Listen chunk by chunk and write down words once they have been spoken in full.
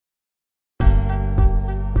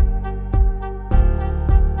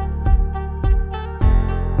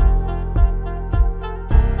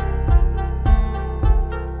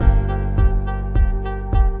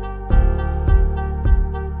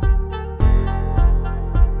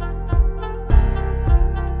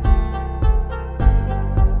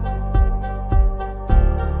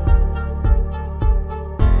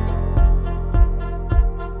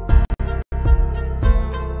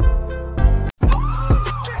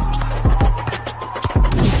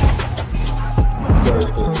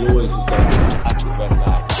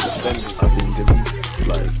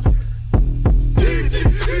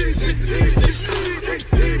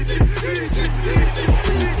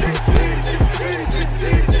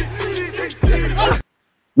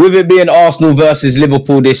With it being Arsenal versus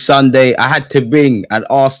Liverpool this Sunday, I had to bring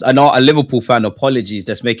a Liverpool fan apologies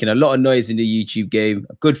that's making a lot of noise in the YouTube game.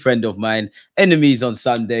 A good friend of mine, enemies on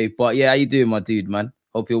Sunday. But yeah, how you doing, my dude, man?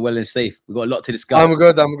 Hope you're well and safe. We've got a lot to discuss. I'm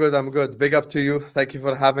good. Big up to you. Thank you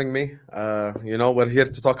for having me. We're here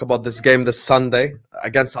to talk about this game this Sunday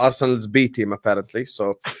against Arsenal's B team, apparently.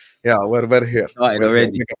 So, yeah, we're here. We're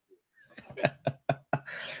already.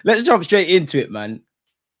 Let's jump straight into it, man.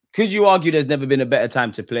 Could you argue there's never been a better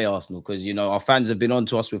time to play Arsenal? Because, you know, our fans have been on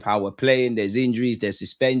to us with how we're playing. There's injuries, there's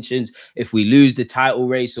suspensions. If we lose the title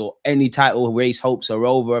race or any title race hopes are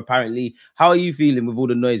over, apparently. How are you feeling with all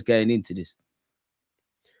the noise going into this?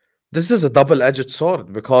 This is a double-edged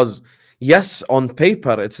sword because, yes, on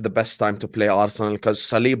paper, it's the best time to play Arsenal because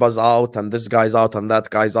Saliba's out and this guy's out and that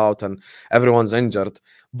guy's out and everyone's injured.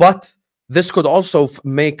 But this could also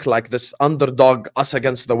make like this underdog us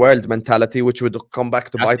against the world mentality, which would come back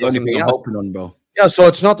to bite us in the ass. Bro. Yeah, so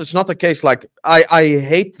it's not a case like I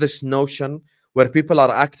hate this notion where people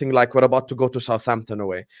are acting like we're about to go to Southampton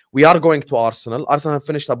away. We are going to Arsenal. Arsenal have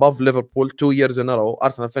finished above Liverpool 2 years in a row.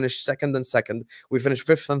 Arsenal finished second and second. We finished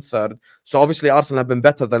fifth and third. So obviously Arsenal have been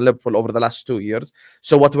better than Liverpool over the last 2 years.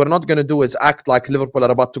 So what we're not going to do is act like Liverpool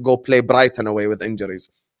are about to go play Brighton away with injuries.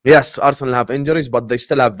 Yes, Arsenal have injuries, but they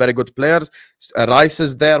still have very good players. Rice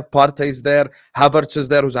is there, Partey is there, Havertz is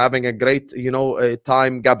there, who's having a great,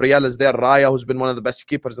 time. Gabriel is there, Raya, who's been one of the best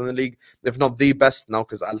keepers in the league, if not the best now,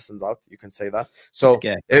 because Alisson's out. You can say that. So,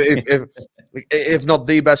 if not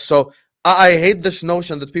the best, so I hate this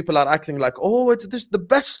notion that people are acting like, oh, it's the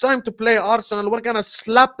best time to play Arsenal. We're gonna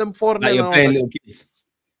slap them 4-0.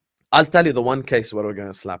 I'll tell you the one case where we're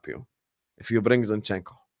gonna slap you if you bring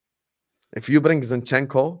Zinchenko. If you bring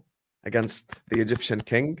Zinchenko against the Egyptian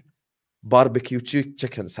king, barbecue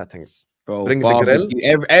chicken settings. Bro, bring the grill.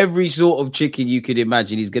 Every sort of chicken you could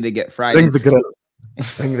imagine, he's going to get fried. Bring the grill.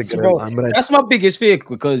 Bring the grill. Bro, I'm ready. That's my biggest fear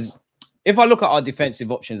because if I look at our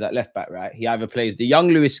defensive options at left back, right, he either plays the young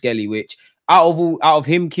Lewis Skelly, which out of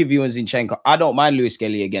him, Kivior and Zinchenko, I don't mind Lewis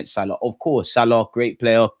Skelly against Salah. Of course, Salah, great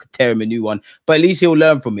player, could tear him a new one. But at least he'll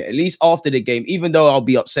learn from it. At least after the game, even though I'll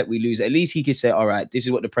be upset we lose, at least he can say, all right, this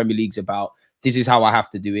is what the Premier League's about. This is how I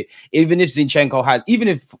have to do it. Even if Zinchenko has, even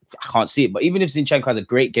if I can't see it, but even if Zinchenko has a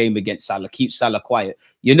great game against Salah, keep Salah quiet,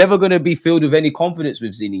 you're never going to be filled with any confidence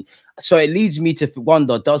with Zinni. So it leads me to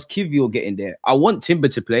wonder, does Kivior get in there? I want Timber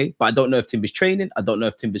to play, but I don't know if Timber's training. I don't know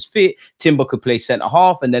if Timber's fit. Timber could play centre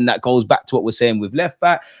half, and then that goes back to what we're saying with left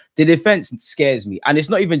back. The defense scares me. And it's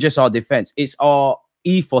not even just our defense. It's our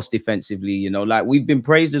ethos defensively. You know, like we've been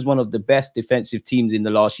praised as one of the best defensive teams in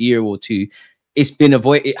the last year or two. It's been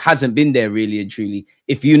avoided. It hasn't been there really and truly.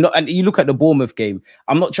 If you and you look at the Bournemouth game,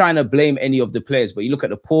 I'm not trying to blame any of the players, but you look at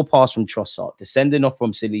the poor pass from Trossard, the sending off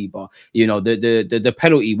from Saliba, you know, the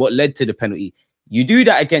penalty, what led to the penalty. You do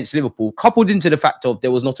that against Liverpool, coupled into the fact of there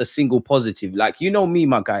was not a single positive. Like, you know me,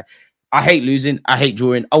 my guy. I hate losing. I hate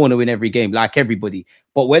drawing. I want to win every game, like everybody.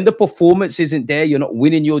 But when the performance isn't there, you're not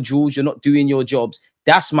winning your duels, you're not doing your jobs.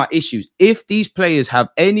 That's my issues. If these players have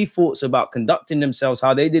any thoughts about conducting themselves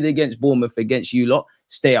how they did against Bournemouth, against you lot,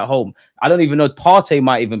 stay at home. I don't even know. Partey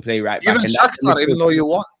might even play right back. Even Shakhtar, even though you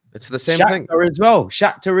won. It's the same thing.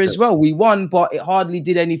 Shakhtar as well. We won, but it hardly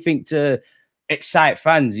did anything to excite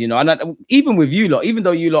fans, you know. And even with you lot, even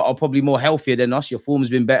though you lot are probably more healthier than us, your form's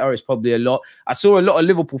been better. It's probably a lot. I saw a lot of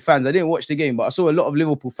Liverpool fans. I didn't watch the game, but I saw a lot of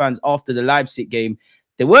Liverpool fans after the Leipzig game.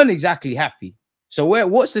 They weren't exactly happy. So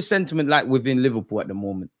what's the sentiment like within Liverpool at the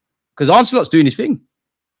moment? Because Ancelot's doing his thing.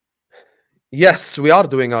 Yes, we are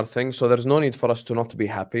doing our thing, so there's no need for us to not be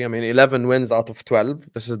happy. I mean, 11 wins out of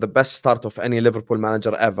 12. This is the best start of any Liverpool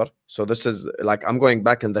manager ever. So this is like, I'm going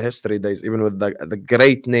back in the history days, even with the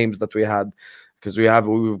great names that we had, because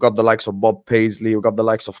we've got the likes of Bob Paisley, we've got the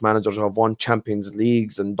likes of managers who have won Champions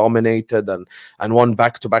Leagues and dominated and won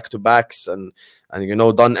back-to-backs and you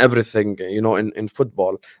know, done everything, you know, in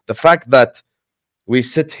football. The fact that we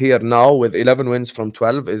sit here now with 11 wins from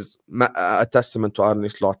 12 is a testament to Arne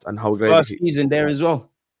Slot and how great first season there as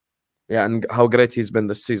well. Yeah, and how great he's been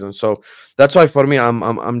this season. So that's why for me,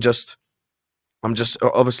 I'm just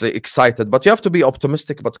obviously excited, but you have to be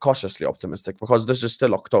optimistic, but cautiously optimistic, because this is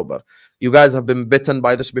still October. You guys have been bitten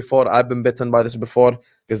by this before. I've been bitten by this before,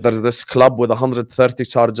 because there's this club with 130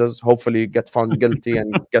 charges. Hopefully, you get found guilty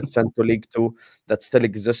and get sent to League Two. That still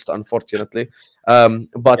exists, unfortunately.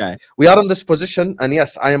 But we are in this position, and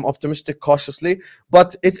yes, I am optimistic cautiously.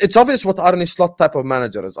 But it's obvious what Arne Slot type of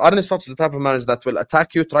manager is. Arne Slot's the type of manager that will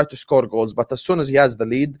attack you, try to score goals, but as soon as he has the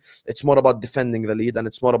lead, it's more about defending the lead and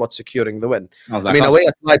it's more about securing the win. I mean, away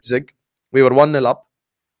at Leipzig, we were 1-0 up.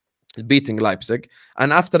 beating Leipzig.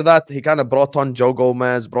 And after that, he kind of brought on Joe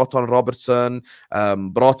Gomez, brought on Robertson,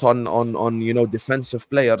 brought on defensive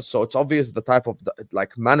players. So it's obvious the type of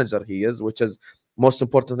like manager he is, which is most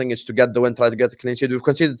important thing is to get the win, try to get a clean sheet. We've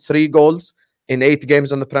conceded 3 goals in 8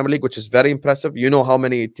 games in the Premier League, which is very impressive. You know how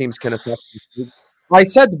many teams can attack. I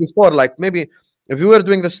said before, like maybe if we were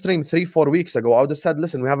doing the stream 3-4 weeks ago, I would have said,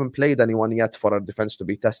 listen, we haven't played anyone yet for our defense to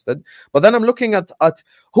be tested. But then I'm looking at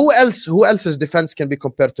who else's defense can be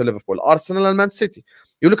compared to Liverpool, Arsenal and Man City.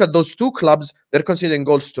 You look at those 2 clubs, they're conceding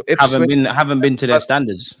goals to Ipswich. Haven't been to their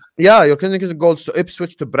standards. Yeah, you're conceding goals to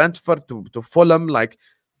Ipswich, to Brentford, to Fulham, like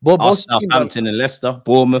both Southampton and Leicester,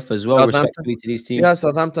 Bournemouth as well, respectively to these teams. Yeah,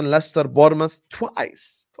 Southampton, Leicester, Bournemouth,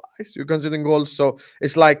 twice you're conceding goals. So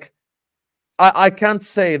it's like I can't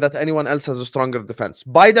say that anyone else has a stronger defense.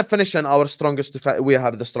 By definition, our strongest defense, we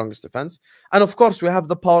have the strongest defense. And of course, we have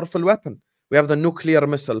the powerful weapon. We have the nuclear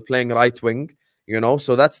missile playing right wing,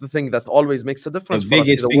 So that's the thing that always makes a difference. The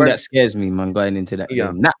biggest thing that scares me, man, going into that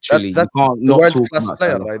game. Naturally, that's the world-class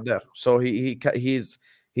player right there. So he's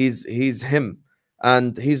him.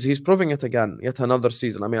 And he's proving it again, yet another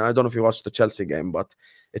season. I mean, I don't know if you watched the Chelsea game, but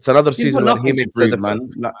it's another season where he makes the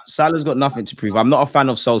difference. Man. Like, Salah's got nothing to prove. I'm not a fan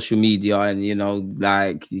of social media, and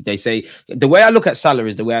like they say, the way I look at Salah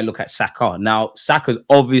is the way I look at Saka. Now, Saka's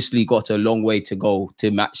obviously got a long way to go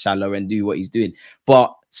to match Salah and do what he's doing,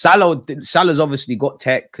 but Salah's obviously got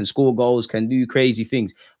tech, can score goals, can do crazy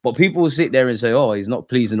things. But people will sit there and say, oh, he's not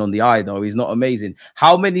pleasing on the eye, though. He's not amazing.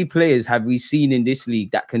 How many players have we seen in this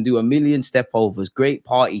league that can do a million step overs, great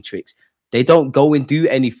party tricks? They don't go and do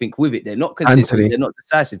anything with it. They're not consistent. They're not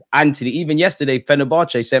decisive. Anthony, even yesterday,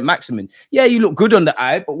 Fenerbahce sent Maximin. Yeah, you look good on the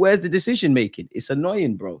eye, but where's the decision making? It's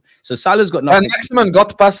annoying, bro. So Salah's got nothing. And Maximin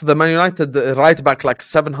got past the Man United right back like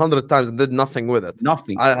 700 times and did nothing with it.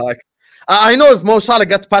 Nothing. I know if Mo Salah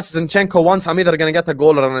gets past Zinchenko once, I'm either going to get a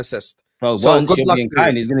goal or an assist. Bro, so good luck.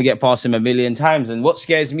 He's going to get past him a million times. And what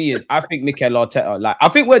scares me is I think Mikel Arteta, I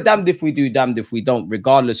think we're damned if we do, damned if we don't,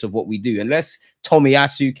 regardless of what we do. Unless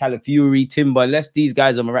Tomiyasu, Calafiori, Timber, unless these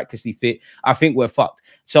guys are miraculously fit, I think we're fucked.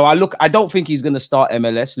 So I don't think he's going to start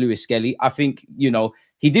MLS, Lewis Skelly. I think,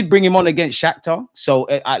 he did bring him on against Shakhtar, so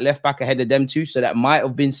at left back ahead of them too. So that might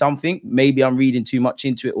have been something. Maybe I'm reading too much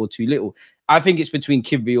into it or too little. I think it's between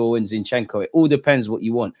Kiwior and Zinchenko. It all depends what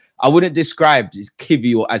you want. I wouldn't describe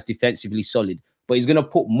Kiwior as defensively solid, but he's going to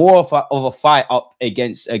put more of a fight up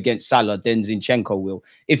against Salah than Zinchenko will.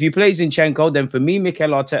 If you play Zinchenko, then for me, Mikel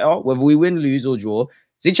Arteta, whether we win, lose, or draw,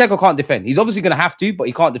 Zinchenko can't defend. He's obviously going to have to, but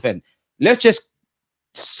he can't defend. Let's just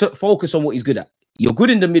focus on what he's good at. You're good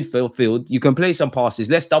in the midfield. You can play some passes.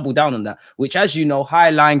 Let's double down on that, which, as you know, high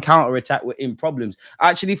line counter-attack were in problems.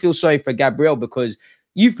 I actually feel sorry for Gabriel because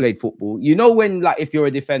you've played football. You know when, like, if you're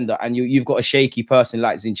a defender and you've got a shaky person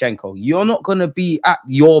like Zinchenko, you're not going to be at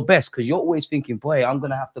your best because you're always thinking, boy, I'm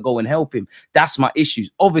going to have to go and help him. That's my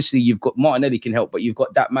issues. Obviously, you've got Martinelli can help, but you've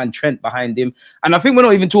got that man Trent behind him. And I think we're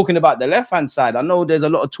not even talking about the left-hand side. I know there's a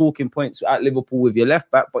lot of talking points at Liverpool with your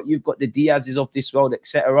left back, but you've got the Diaz's of this world,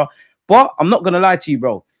 etc. But I'm not going to lie to you,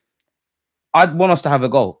 bro. I'd want us to have a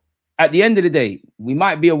goal. At the end of the day, we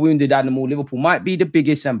might be a wounded animal. Liverpool might be the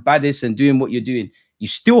biggest and baddest and doing what you're doing. You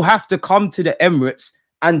still have to come to the Emirates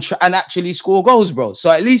and actually score goals, bro. So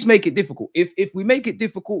at least make it difficult. If we make it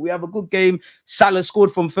difficult, we have a good game. Salah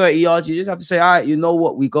scored from 30 yards. You just have to say, all right, you know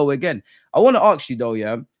what? We go again. I want to ask you, though,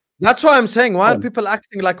 yeah? That's why I'm saying, why are people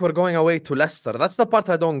acting like we're going away to Leicester? That's the part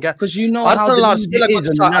I don't get. Because you know Arsenal are still a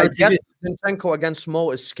good side. I get Zinchenko against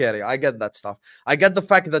Mo is scary. I get that stuff. I get the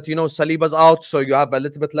fact that, Saliba's out, so you have a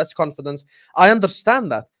little bit less confidence. I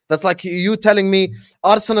understand that. That's like you telling me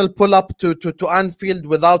Arsenal pull up to Anfield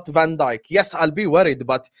without Van Dijk. Yes, I'll be worried,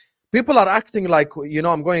 but people are acting like,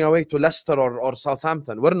 I'm going away to Leicester or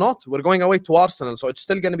Southampton. We're not. We're going away to Arsenal, so it's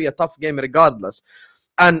still going to be a tough game regardless.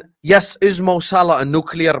 And yes, is Mo Salah a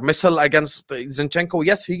nuclear missile against Zinchenko?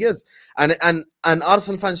 Yes, he is. And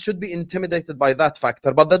Arsenal fans should be intimidated by that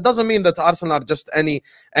factor. But that doesn't mean that Arsenal are just any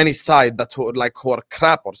side who are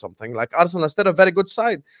crap or something. Like, Arsenal is still a very good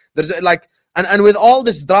side. There's and with all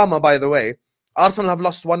this drama, by the way, Arsenal have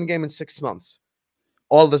lost 1 game in 6 months.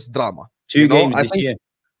 All this drama. 2 games this year.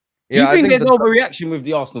 Do you think there's overreaction with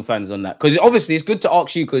the Arsenal fans on that? Because obviously it's good to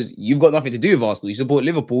ask you because you've got nothing to do with Arsenal. You support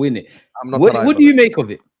Liverpool, innit? What do you make of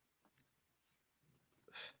it?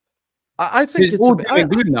 I think it's all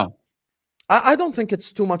good now. I don't think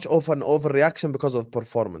it's too much of an overreaction because of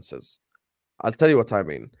performances. I'll tell you what I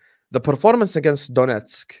mean. The performance against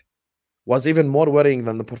Donetsk was even more worrying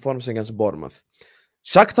than the performance against Bournemouth.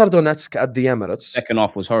 Shakhtar Donetsk at the Emirates. Second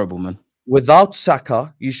half was horrible, man. Without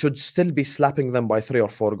Saka, you should still be slapping them by 3 or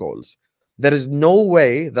 4 goals. there is no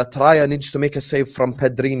way that Raya needs to make a save from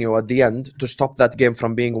Pedrinho at the end to stop that game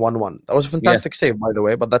from being 1-1. That was a fantastic save, by the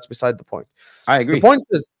way, but that's beside the point. I agree. The point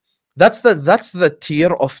is, that's the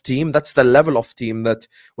tier of team, that's the level of team that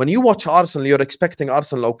when you watch Arsenal, you're expecting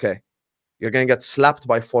Arsenal, okay, you're going to get slapped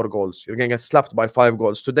by 4 goals. You're going to get slapped by 5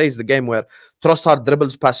 goals. Today's the game where Trossard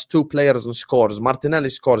dribbles past 2 players and scores. Martinelli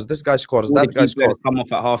scores. This guy scores. That guy scores. Come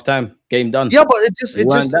off at halftime. Game done. Yeah, but it just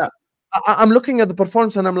I'm looking at the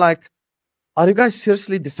performance and I'm like, are you guys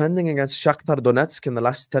seriously defending against Shakhtar Donetsk in the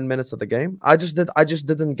last 10 minutes of the game? I just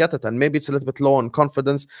didn't get it. And maybe it's a little bit low on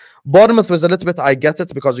confidence. Bournemouth was a little bit, I get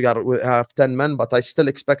it because we have 10 men, but I still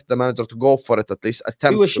expect the manager to go for it, at least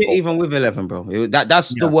attempt. We were shit even with 11, bro.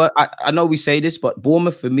 That's the word. I know we say this, but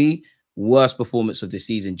Bournemouth, for me, worst performance of the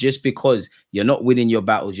season, just because you're not winning your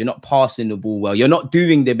battles, you're not passing the ball well, you're not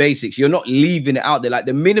doing the basics, you're not leaving it out there. Like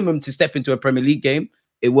the minimum to step into a Premier League game,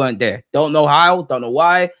 it weren't there. Don't know how, don't know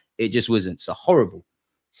why. It just wasn't. So horrible.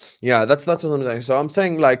 Yeah, that's what I'm saying. So I'm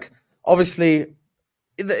saying, like, obviously,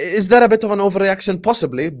 is there a bit of an overreaction?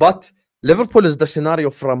 Possibly, but Liverpool is the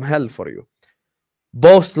scenario from hell for you,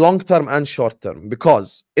 both long term and short term.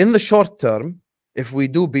 Because in the short term, if we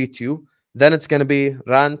do beat you, then it's going to be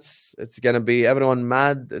rants. It's going to be everyone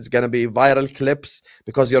mad. It's going to be viral clips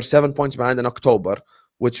because you're 7 points behind in October,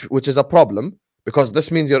 which is a problem. Because this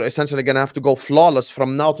means you're essentially going to have to go flawless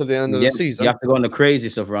from now to the end of the season. You have to go on the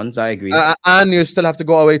craziest of runs. I agree. And you still have to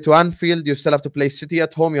go away to Anfield. You still have to play City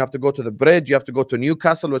at home. You have to go to the Bridge. You have to go to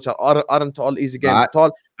Newcastle, which aren't all easy games at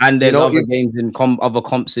all. And there's other games in other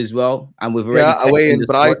comps as well. And we've already away in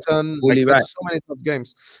Brighton. Like, there's so many tough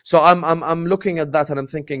games. So I'm looking at that and I'm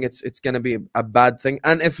thinking it's going to be a bad thing.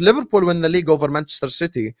 And if Liverpool win the league over Manchester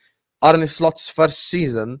City, Arne Slot's first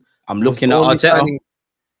season, I'm looking at Arteta.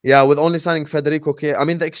 Yeah, with only signing Federico Chiesa. I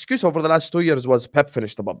mean, the excuse over the last 2 years was Pep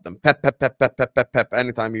finished above them. Pep.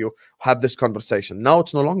 Anytime you have this conversation. Now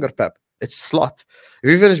it's no longer Pep. It's Slot. If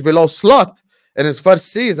you finish below Slot in his first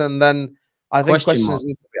season, then I think questions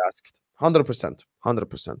need to be asked. 100%.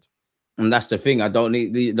 100%. And that's the thing. I don't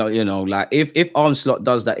need the, you know, like if Arne Slot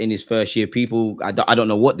does that in his first year, people, I don't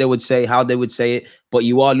know what they would say, how they would say it, but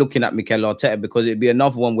you are looking at Mikel Arteta, because it'd be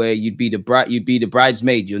another one where you'd be the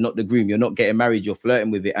bridesmaid, you're not the groom, you're not getting married, you're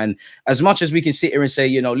flirting with it. And as much as we can sit here and say,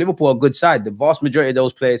 you know, Liverpool are a good side, the vast majority of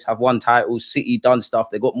those players have won titles, City done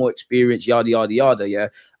stuff, they got more experience, yada yada yada. Yeah,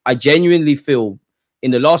 I genuinely feel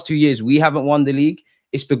in the last 2 years we haven't won the league.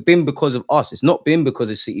 It's been because of us. It's not been because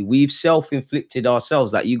of City. We've self-inflicted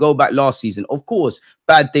ourselves. Like, you go back last season, of course,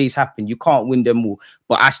 bad days happen. You can't win them all.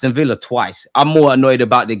 But Aston Villa twice. I'm more annoyed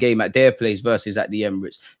about the game at their place versus at the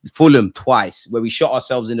Emirates. Fulham twice, where we shot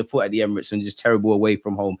ourselves in the foot at the Emirates and just terrible away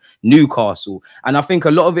from home. Newcastle. And I think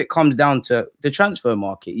a lot of it comes down to the transfer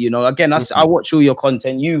market. You know, again, I watch all your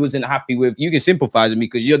content. You wasn't happy with, you can sympathize with me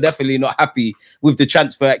because you're definitely not happy with the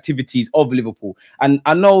transfer activities of Liverpool. And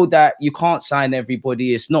I know that you can't sign everybody.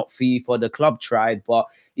 It's not FIFA. The club tried. But,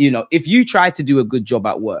 you know, if you try to do a good job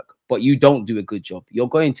at work, but you don't do a good job, you're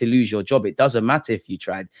going to lose your job. It doesn't matter if you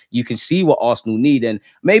tried. You can see what Arsenal need. And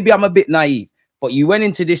maybe I'm a bit naive, but you went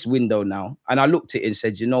into this window now, and I looked at it and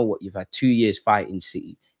said, you know what? You've had 2 years fighting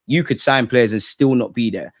City. You could sign players and still not be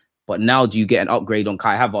there. But now do you get an upgrade on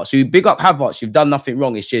Kai Havertz? So you big up Havertz. You've done nothing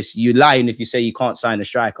wrong. It's just you're lying if you say you can't sign a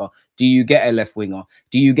striker. Do you get a left winger?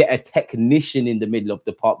 Do you get a technician in the middle of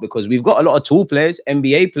the park? Because we've got a lot of tall players,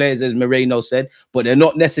 NBA players, as Moreno said, but they're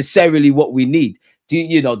not necessarily what we need.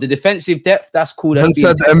 You know, the defensive depth, that's cool. He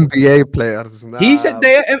said NBA players. Nah. He said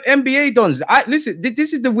they're NBA dons. Listen,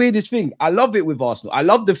 this is the weirdest thing. I love it with Arsenal. I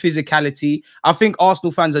love the physicality. I think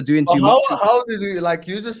Arsenal fans are doing too much. How did you, like,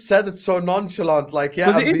 you just said it so nonchalant, like, yeah,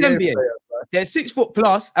 because it is NBA. Players, right? They're 6 foot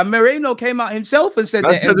plus, and Moreno came out himself and said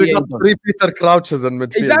they're we got 3 Peter Crouches in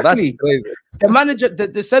midfield. Exactly. That's crazy. The manager,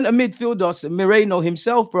 the centre midfielder, Moreno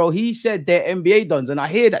himself, bro, he said they're NBA dons, and I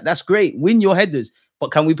hear that. That's great. Win your headers. But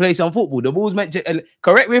can we play some football? The ball's meant to,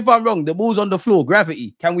 correct me if I'm wrong, the ball's on the floor,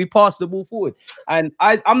 gravity. Can we pass the ball forward? And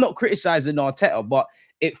I'm not criticizing Arteta, but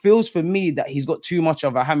it feels for me that he's got too much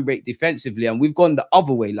of a handbrake defensively, and we've gone the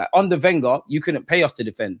other way. Like under Wenger, you couldn't pay us to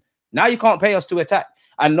defend. Now you can't pay us to attack.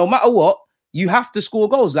 And no matter what, you have to score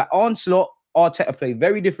goals. Like Arne Slot, Arteta play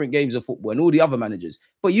very different games of football, and all the other managers.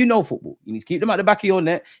 But you know football. You need to keep them at the back of your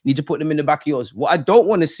net. You need to put them in the back of yours. What I don't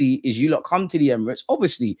want to see is you lot come to the Emirates.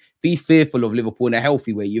 Obviously, be fearful of Liverpool in a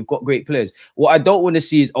healthy way. You've got great players. What I don't want to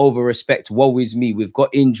see is over-respect. Woe is me. We've got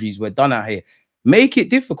injuries. We're done out here. Make it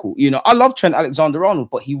difficult. You know, I love Trent Alexander-Arnold,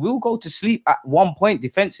 but he will go to sleep at one point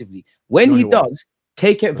defensively. When he does,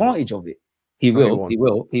 take advantage of it. He No, he will. won't. He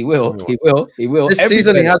will. He No, will. he won't. He will. He will. This Every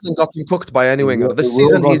season he player- hasn't gotten cooked by any he winger. will- This he will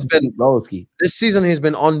season go he's to been sleep, Lowski. this season he's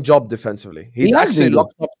been on job defensively. He He's has actually been good.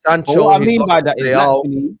 locked up But Sancho. what I He's mean locked by up that is Leao.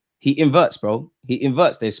 naturally he inverts, bro. He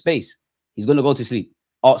inverts. There's space. He's gonna go to sleep.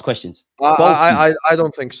 Ask questions. I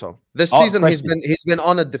don't think so. This Ask season questions. he's been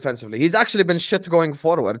on it defensively. He's actually been shit going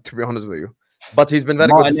forward, to be honest with you. But he's been very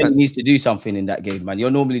good Martinelli defensively. needs to do something in that game, man.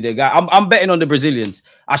 You're normally the guy. I'm betting on the Brazilians.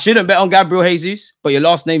 I shouldn't bet on Gabriel Jesus, but your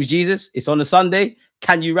last name's Jesus. It's on a Sunday.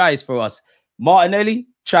 Can you rise for us? Martinelli,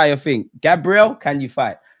 try your thing. Gabriel, can you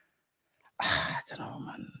fight? I don't know,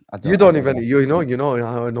 man. You don't even you know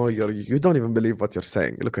you don't even believe what you're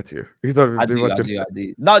saying. Look at you. You don't even believe what you're saying. I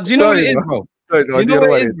do. No, do you know what it is, bro? No, Do you know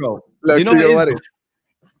what it is, bro? Do you know what it is,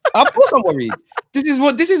 bro? Of course I'm worried.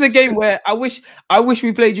 This is a game where I wish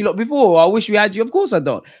we played you lot before. I wish we had you. Of course I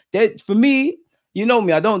don't. For me, you know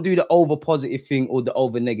me, I don't do the over positive thing or the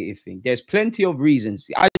over negative thing. There's plenty of reasons.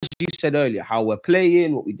 As you said earlier, how we're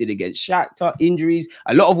playing, what we did against Shakhtar, injuries.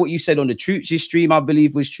 A lot of what you said on the Troops' stream, I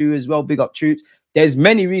believe, was true as well. Big up Troops. There's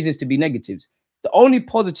many reasons to be negatives. The only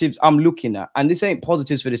positives I'm looking at, and this ain't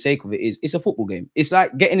positives for the sake of it, is it's a football game. It's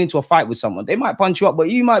like getting into a fight with someone. They might punch you up, but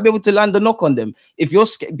you might be able to land a knock on them. If you're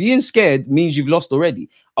being scared means you've lost already.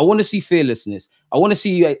 I want to see fearlessness. I want to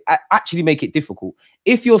see you actually make it difficult.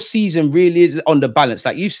 If your season really is on the balance,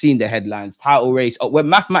 like you've seen the headlines, title race, whether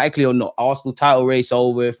mathematically or not, Arsenal title race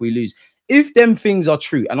over if we lose. If them things are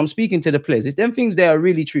true, and I'm speaking to the players, if them things there are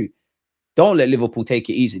really true, don't let Liverpool take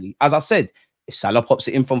it easily. As I said, if Salah pops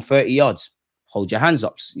it in from 30 yards, hold your hands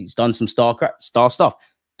up. He's done some star stuff.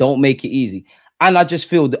 Don't make it easy. And I just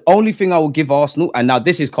feel the only thing I will give Arsenal, and now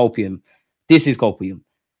this is copium. This is copium.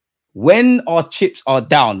 When our chips are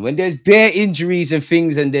down, when there's bare injuries and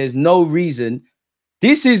things and there's no reason,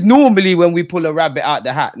 this is normally when we pull a rabbit out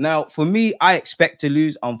the hat. Now, for me, I expect to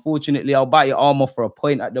lose. Unfortunately, I'll bite your arm off for a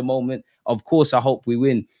point at the moment. Of course, I hope we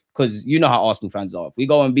win because you know how Arsenal fans are. If we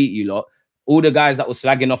go and beat you lot, all the guys that were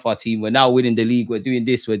slagging off our team, we're now winning the league. We're doing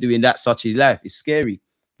this, we're doing that. Such is life. It's scary.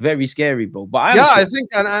 Very scary, bro. But I think,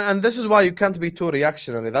 and this is why you can't be too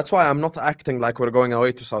reactionary. That's why I'm not acting like we're going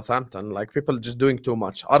away to Southampton. Like people just doing too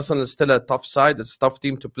much. Arsenal is still a tough side. It's a tough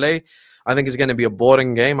team to play. I think it's going to be a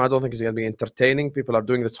boring game. I don't think it's going to be entertaining. People are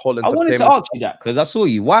doing this whole entertainment. I wanted to ask you that because I saw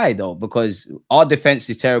you. Why though? Because our defense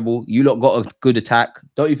is terrible. You lot got a good attack.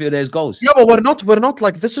 Don't you feel there's goals? Yeah, but we're not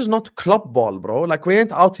like, this is not club ball, bro. Like we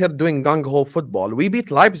ain't out here doing gung-ho football. We beat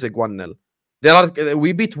Leipzig 1-0.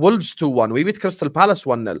 We beat Wolves 2-1. We beat Crystal Palace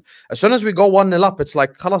 1-0. As soon as we go 1-0 up, it's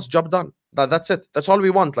like, khalas, job done. That's it. That's all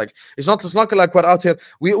we want. Like it's not like we're out here.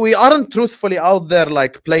 We aren't truthfully out there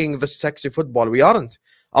like playing the sexy football. We aren't.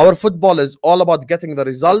 Our football is all about getting the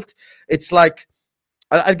result. It's like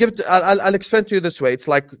I'll explain to you this way. It's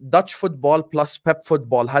like Dutch football plus Pep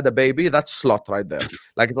football had a baby. That's slot right there.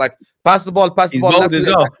 Like it's like pass the ball,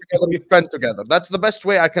 defend together. That's the best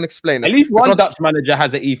way I can explain it. At least one Dutch manager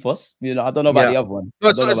has an ethos. You know, I don't know about the other one. No,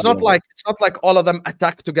 it's not like all of them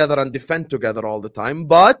attack together and defend together all the time,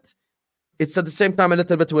 but it's at the same time a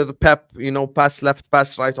little bit with Pep, you know, pass left,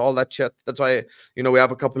 pass right, all that shit. That's why, you know, we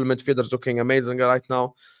have a couple of midfielders looking amazing right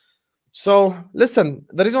now. So, listen,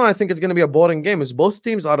 the reason why I think it's going to be a boring game is both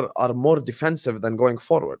teams are more defensive than going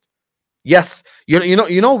forward. Yes, you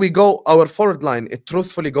know, we go, our forward line, it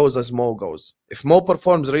truthfully goes as Mo goes. If Mo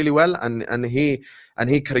performs really well and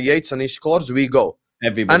he creates and he scores, we go.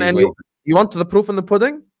 Everybody and you want the proof in the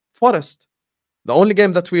pudding? Forest. The only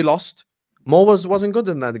game that we lost, Mo wasn't good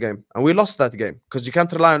in that game, and we lost that game because you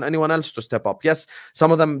can't rely on anyone else to step up. Yes,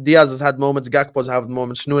 some of them, Diaz has had moments, Gakpo's had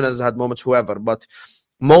moments, Nunes has had moments, whoever, but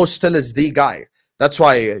Mo still is the guy. That's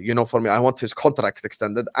why, you know, for me, I want his contract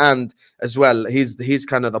extended, and as well, he's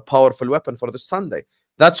kind of the powerful weapon for this Sunday.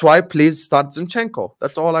 That's why, please start Zinchenko.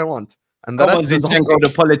 That's all I want. And the rest is Zinchenko, the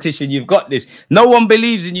politician. You've got this. No one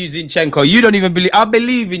believes in you, Zinchenko. You don't even believe. I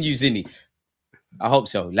believe in you, Zinni. I hope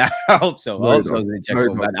so. I hope so. No, I hope so,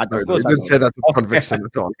 Zinchenko, man. I didn't say that with conviction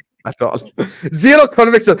at all. At all. Zero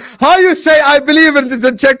conviction. How you say I believe in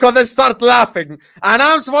Zinchenko, then start laughing. And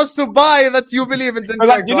I'm supposed to buy that you believe in Zinchenko.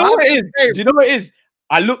 Like, do you know what it is? Do you know what it is?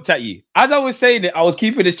 I looked at you. As I was saying it, I was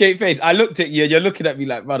keeping a straight face. I looked at you and you're looking at me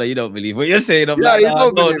like, brother, you don't believe what you're saying. I'm like,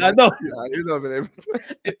 I know. Yeah, you don't believe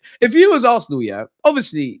it. If you was Arsenal, yeah,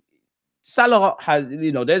 obviously Salah has,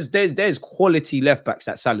 you know, there's quality left backs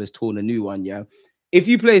that Salah's torn a new one, yeah. If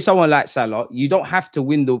you play someone like Salah, you don't have to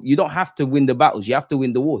win the battles. You have to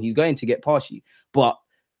win the war. He's going to get past you. But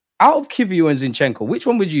out of Kivior and Zinchenko, which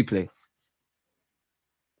one would you play?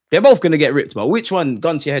 They're both going to get ripped, but which one,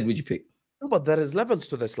 gun to your head, would you pick? No, but there is levels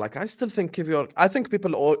to this. Like, I still think Kivior. I think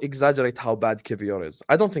people all exaggerate how bad Kivior is.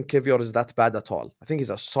 I don't think Kivior is that bad at all. I think he's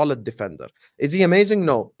a solid defender. Is he amazing?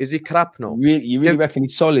 No. Is he crap? No. You really reckon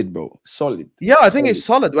he's solid, bro? Solid. Yeah, I think he's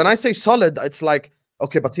solid. When I say solid, it's like,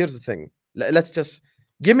 okay, but here's the thing. Let's just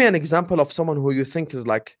give me an example of someone who you think is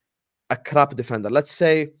like a crap defender. Let's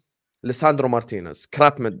say Lisandro Martinez,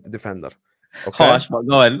 crap defender. Okay? Harsh, but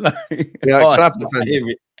go on. Yeah, Harsh, crap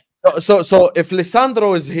defender. So if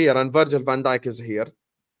Lisandro is here and Virgil van Dijk is here,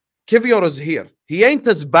 Kivior is here. He ain't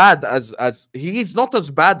as bad as he's not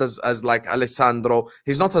as bad as like Alessandro.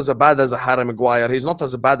 He's not as bad as a Harry Maguire. He's not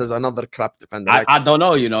as bad as another crap defender. I don't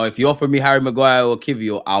know, you know. If you offer me Harry Maguire or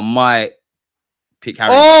Kivior, I might pick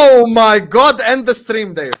Harry. Oh my God! End the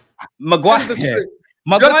stream, Dave. Maguire. You're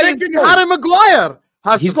thinking Harry Maguire.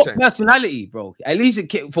 He's got personality, bro. At least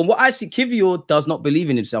from what I see, Kivior does not believe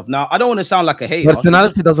in himself. Now, I don't want to sound like a hater.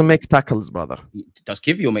 Personality doesn't make tackles, brother. Does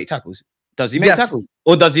Kivior make tackles? Does he make tackles?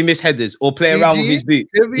 Or does he miss headers? Or play around with his boot?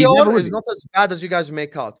 Kivior is not as bad as you guys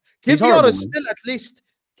make out. Kivior is still at least...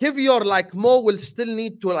 Kivior, like Mo, will still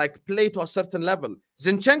need to like play to a certain level.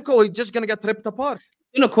 Zinchenko, he's just going to get ripped apart.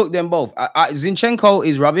 You're gonna cook them both. Zinchenko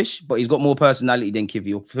is rubbish, but he's got more personality than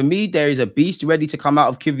Kivior. For me, there is a beast ready to come out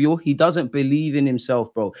of Kivior. He doesn't believe in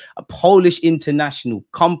himself, bro. A Polish international,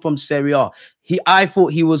 come from Serie A. I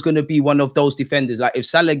thought he was gonna be one of those defenders. Like if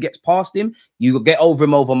Salah gets past him, you get over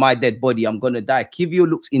him over my dead body. I'm gonna die. Kivior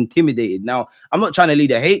looks intimidated. Now, I'm not trying to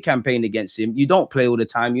lead a hate campaign against him. You don't play all the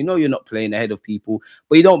time. You know you're not playing ahead of people,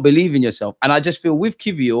 but you don't believe in yourself. And I just feel with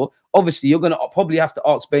Kivior, obviously, you're going to probably have to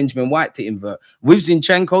ask Benjamin White to invert. With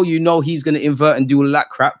Zinchenko, you know he's going to invert and do all that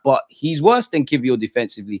crap, but he's worse than Kivior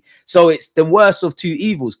defensively. So it's the worst of two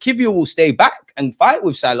evils. Kivior will stay back and fight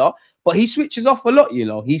with Salah, but he switches off a lot, you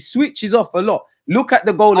know. He switches off a lot. Look at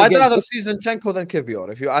the goal. I'd rather see Zinchenko than Kivior.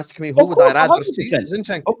 If you ask me, who would I rather see?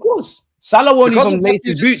 Zinchenko. Of course. Salah won't even lace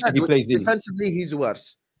his boots if he plays in. Defensively, he's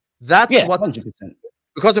worse. That's what... 100%.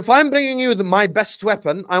 Because if I'm bringing you my best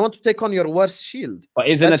weapon, I want to take on your worst shield. But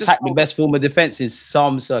isn't attack the best form of defense in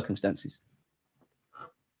some circumstances?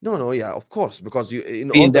 No, yeah, of course. Because you,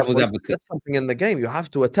 in order to get something in the game, you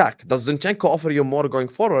have to attack. Does Zinchenko offer you more going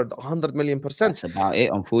forward? 100,000,000%. That's about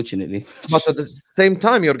it, unfortunately. But at the same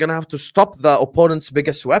time, you're gonna have to stop the opponent's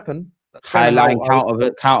biggest weapon. That's highline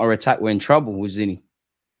counter attack. We're in trouble with Zini.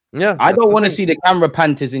 Yeah, I don't want to see the camera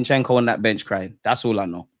pan to Zinchenko on that bench crying. That's all I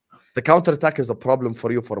know. The counter-attack is a problem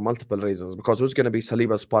for you for multiple reasons. Because who's going to be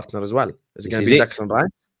Saliba's partner as well? Is it going to be Declan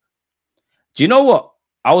Rice? Do you know what?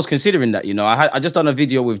 I was considering that, you know. I just done a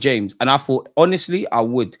video with James, and I thought, honestly, I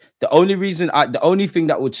would. The only thing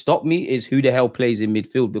that would stop me is who the hell plays in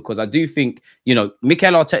midfield, because I do think, you know,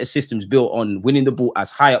 Mikel Arteta's system's built on winning the ball as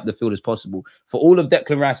high up the field as possible. For all of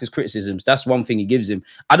Declan Rice's criticisms, that's one thing he gives him.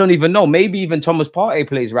 I don't even know. Maybe even Thomas Partey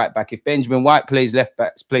plays right back. If Benjamin White plays left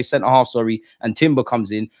back, plays centre half, and Timber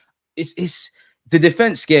comes in. It's the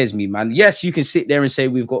defense scares me, man. Yes, you can sit there and say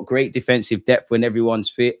we've got great defensive depth when everyone's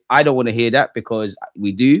fit. I don't want to hear that, because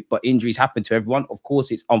we do, but injuries happen to everyone. Of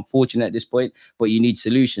course, it's unfortunate at this point, but you need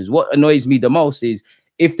solutions. What annoys me the most is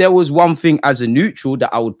if there was one thing as a neutral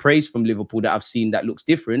that I would praise from Liverpool that I've seen that looks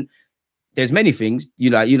different, there's many things.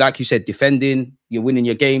 Like you said, defending, you're winning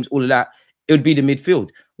your games, all of that. It would be the midfield.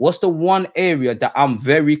 What's the one area that I'm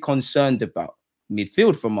very concerned about?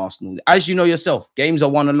 Midfield from Arsenal. As you know yourself, games are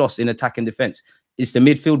won and lost in attack and defense. It's the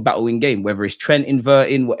midfield battle in game, whether it's Trent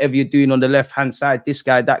inverting, whatever you're doing on the left-hand side, this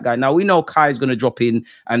guy, that guy. Now, we know Kai's going to drop in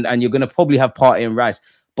and you're going to probably have Partey and Rice,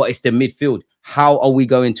 but it's the midfield. How are we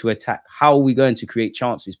going to attack? How are we going to create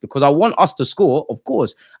chances? Because I want us to score, of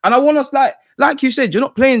course. And I want us, like you said, you're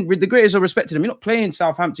not playing, with the greatest of respect to them, you're not playing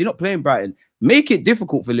Southampton, you're not playing Brighton. Make it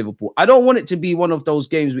difficult for Liverpool. I don't want it to be one of those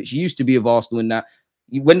games which used to be of Arsenal in that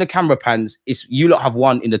when the camera pans, it's you lot have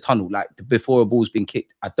won in the tunnel, like before a ball's been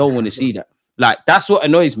kicked. I don't want to see that. Like, that's what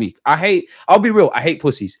annoys me. I'll be real, I hate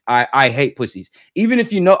pussies. I hate pussies. Even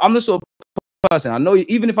if you know, I'm the sort of person, I know,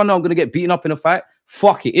 even if I know I'm going to get beaten up in a fight,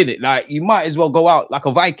 fuck it, innit? Like, you might as well go out like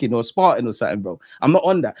a Viking or a Spartan or something, bro. I'm not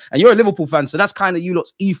on that. And you're a Liverpool fan, so that's kind of you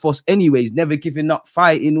lot's ethos anyways, never giving up,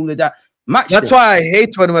 fighting, all of that. That's why I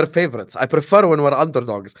hate when we're favorites. I prefer when we're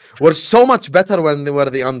underdogs. We're so much better when we're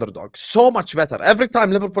the underdog. So much better. Every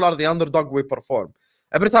time Liverpool are the underdog, we perform.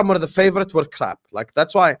 Every time we're the favorite, we're crap. Like,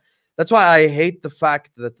 that's why I hate the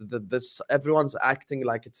fact that everyone's acting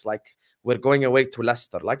like it's like we're going away to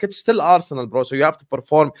Leicester. Like, it's still Arsenal, bro. So you have to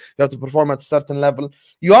perform. You have to perform at a certain level.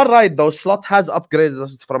 You are right, though. Slot has upgraded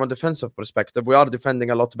us from a defensive perspective. We are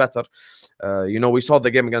defending a lot better. You know, we saw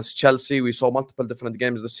the game against Chelsea. We saw multiple different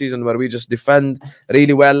games this season where we just defend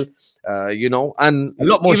really well. You know, and a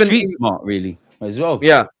lot more street smart, really, as well.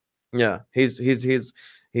 Yeah. He's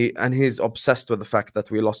He's obsessed with the fact that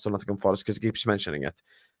we lost to Nottingham Forest because he keeps mentioning it.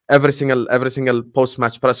 Every single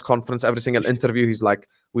post-match press conference, every single interview, he's like,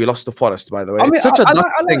 "We lost to Forest." By the way, it's such a dumb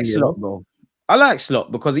thing, you know? Bro. I like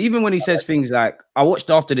Slot because even when he says things like, I watched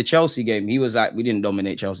after the Chelsea game, he was like, "We didn't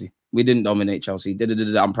dominate Chelsea. We didn't dominate Chelsea.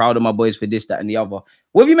 I'm proud of my boys for this, that, and the other."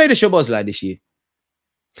 What have you made of Szoboszlai this year?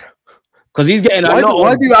 Because he's getting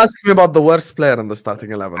why do you ask me about the worst player in the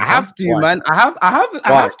starting 11? I have to, man. I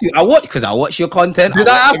have to. I watch your content. Did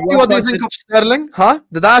I ask you what you think of Sterling? Huh?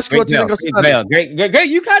 Did I ask you what you think of Sterling? Great.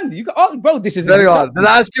 You can ask, bro. This is very hard. Did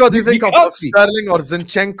I ask you what you think of Sterling or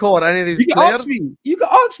Zinchenko or any of these players? You can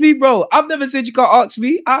ask me, bro. I've never said you can't ask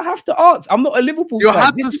me. I have to ask. I'm not a Liverpool fan. You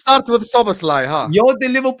have to start with Szoboszlai, huh? You're the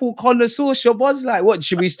Liverpool connoisseur, Szoboszlai. What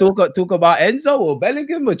should we talk about Enzo or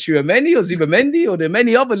Bellingham or Tchouameni or Zubamendi or the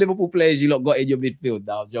many other Liverpool players you lot got in your midfield?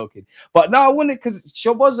 No, I'm joking. But now I want it because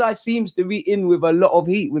Szoboszlai seems to be in with a lot of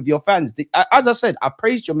heat with your fans. As I said, I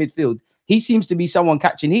praised your midfield. He seems to be someone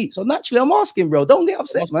catching heat. So naturally, I'm asking, bro. Don't get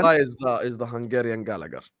upset, Szoboszlai man. Is the Hungarian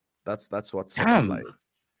Gallagher. That's what Szoboszlai is.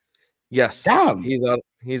 Yes. Damn.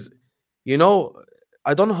 He's. You know,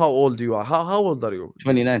 I don't know how old you are. How old are you?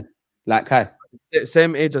 29. Like Kai.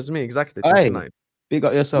 Same age as me, exactly. 29. Big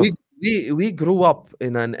up yourself. We grew up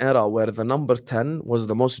in an era where the number 10 was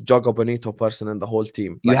the most Jogo Bonito person in the whole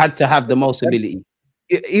team. You had to have the most ability.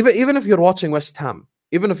 Even if you're watching West Ham,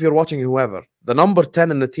 even if you're watching whoever, the number 10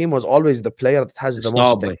 in the team was always the player that has the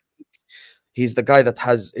most technique. He's the guy that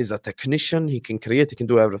is a technician. He can create, he can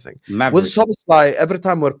do everything. Maverick. With Szoboszlai, every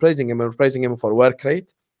time we're praising him for work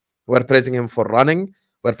rate, we're praising him for running,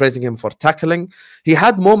 we're praising him for tackling. He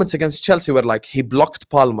had moments against Chelsea where like he blocked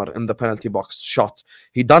Palmer in the penalty box shot.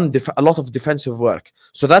 He done a lot of defensive work.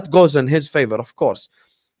 So that goes in his favor, of course.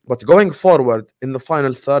 But going forward in the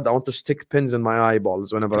final third, I want to stick pins in my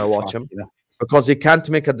eyeballs whenever I watch him. Yeah. Because he can't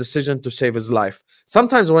make a decision to save his life.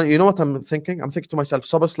 Sometimes when you know what I'm thinking? I'm thinking to myself,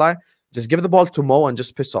 Szoboszlai, just give the ball to Mo and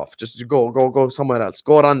just piss off. Just go somewhere else.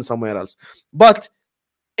 Go run somewhere else. But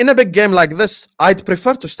in a big game like this, I'd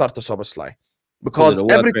prefer to start to Szoboszlai. Because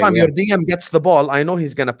every time your DM gets the ball, I know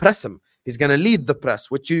he's going to press him. He's going to lead the press,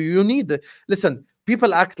 which you need. Listen,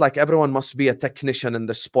 people act like everyone must be a technician in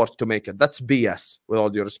the sport to make it. That's BS, with all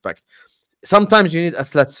due respect. Sometimes you need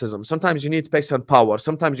athleticism. Sometimes you need pace and power.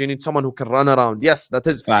 Sometimes you need someone who can run around. Yes, that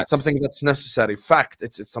is something that's necessary. Fact,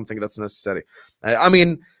 it's something that's necessary. I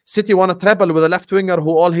mean, City won a treble with a left winger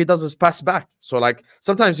who all he does is pass back. So, like,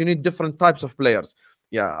 sometimes you need different types of players.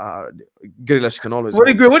 Yeah, Grealish can always. What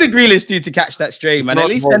did Grealish do to catch that stray, man? At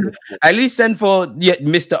least send for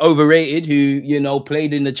Mr. Overrated, who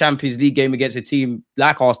played in the Champions League game against a team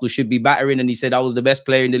like Arsenal should be battering, and he said I was the best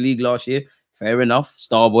player in the league last year. Fair enough,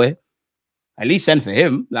 Starboy. At least send for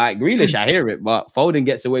him. Like Grealish, I hear it, but Foden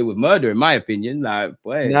gets away with murder, in my opinion. Like,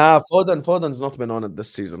 boy. Nah, Foden's not been on it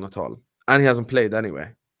this season at all, and he hasn't played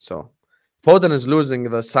anyway. So. Foden is losing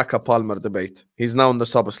the Saka Palmer debate. He's now in the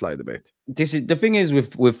Szoboszlai debate. This is the thing is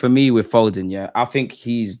with Foden, yeah. I think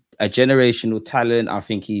he's a generational talent. I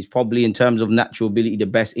think he's probably, in terms of natural ability, the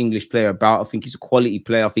best English player about. I think he's a quality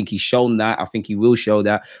player. I think he's shown that. I think he will show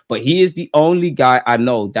that. But he is the only guy I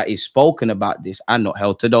know that is spoken about this and not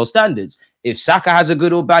held to those standards. If Saka has a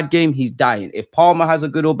good or bad game, he's dying. If Palmer has a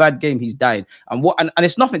good or bad game, he's dying. And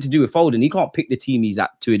it's nothing to do with Foden. He can't pick the team he's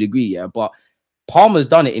at to a degree, yeah. But Palmer's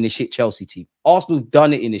done it in a shit Chelsea team. Arsenal's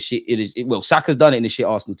done it in a shit. Saka's done it in a shit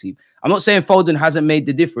Arsenal team. I'm not saying Foden hasn't made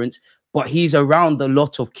the difference, but he's around a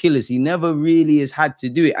lot of killers. He never really has had to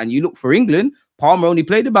do it. And you look for England, Palmer only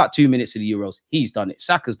played about 2 minutes of the Euros. He's done it.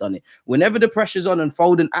 Saka's done it. Whenever the pressure's on and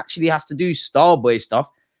Foden actually has to do Starboy stuff,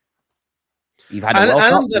 you've had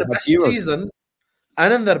their best season.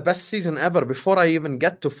 And in their best season ever, before I even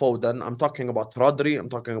get to Foden, I'm talking about Rodri, I'm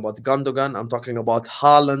talking about Gundogan, I'm talking about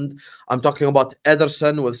Haaland, I'm talking about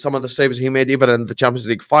Ederson with some of the saves he made even in the Champions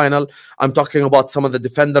League final. I'm talking about some of the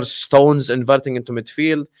defenders, Stones inverting into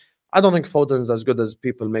midfield. I don't think Foden's as good as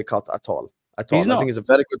people make out at all. I think he's a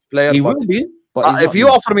very good player. He will be. But if you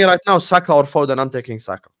offer me right now Saka or Foden, I'm taking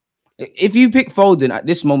Saka. If you pick Foden at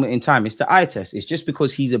this moment in time, it's the eye test. It's just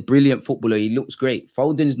because he's a brilliant footballer. He looks great.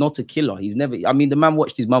 Foden's not a killer. He's never. I mean, the man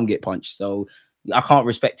watched his mum get punched, so I can't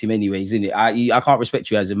respect him anyways, innit? I can't respect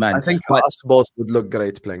you as a man. I think us both would look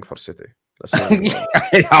great playing for City.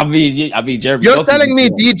 I mean, Jeremy. You're telling me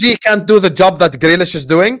DG can't do the job that Grealish is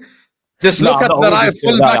doing? Just look at the right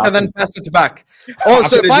full back and then pass it back.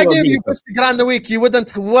 Also, if I gave you 50 grand a week, you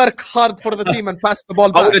wouldn't work hard for the team and pass the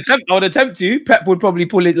ball back. I would attempt to. Pep would probably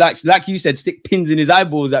pull it like you said, stick pins in his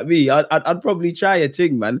eyeballs at me. I'd probably try a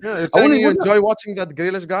thing, man. Yeah, you're telling me you enjoy watching that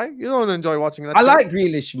Grealish guy? You don't enjoy watching that. I like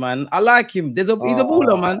Grealish, man. I like him. He's a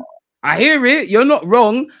baller, man. I hear it. You're not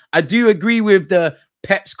wrong. I do agree with the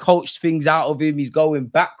Pep's coached things out of him. He's going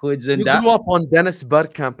backwards and You that. grew up on Dennis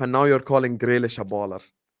Bergkamp, and now you're calling Grealish a baller.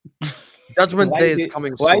 Judgment Day is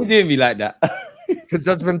coming Why are you soon. doing me like that? Because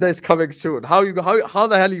Judgment Day is coming soon. How the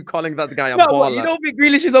hell are you calling that guy a No, baller? you don't think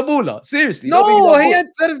Grealish is a baller? Seriously? You don't No, think he's a baller?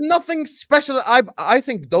 there is nothing special. I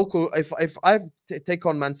think Doku. If I take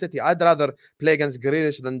on Man City, I'd rather play against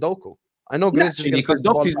Grealish than Doku. I know Grealish is going to because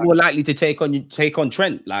Doku's more likely to take on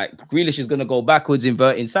Trent. Like Grealish is going to go backwards,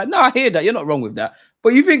 invert inside. No, I hear that. You're not wrong with that.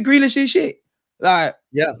 But you think Grealish is shit? Like,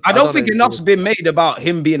 yeah, I don't think enough's been made about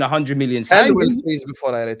him being 100 million. Hell will freeze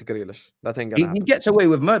before I rate Grealish. That ain't gonna happen. He gets away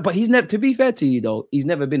with murder, but he's never. To be fair to you, though, he's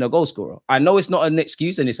never been a goal scorer. I know it's not an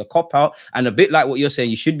excuse and it's a cop out, and a bit like what you're saying,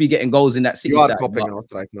 you should be getting goals in that City. You are side, copping out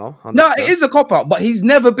right now. 100%. No, it is a cop out, but he's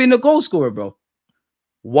never been a goal scorer, bro.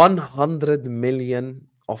 100 million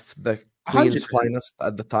of the Queen's finest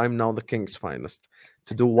at the time, now the King's finest.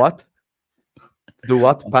 To do what? To do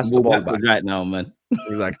what? Pass the ball back right now, man.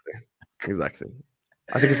 Exactly.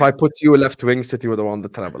 I think if I put you left wing, City would have won the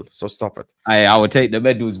treble. So stop it. I would take the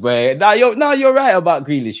medals, but you're right about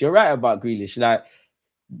Grealish. You're right about Grealish. Like,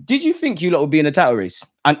 did you think you lot would be in a title race?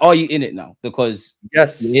 And are you in it now? Because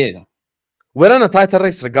yes, yeah, we're in a title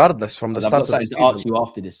race regardless from the start of the season. I'll ask you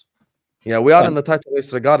after this. Yeah, we are in the title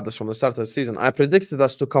race regardless from the start of the season. I predicted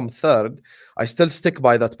us to come third. I still stick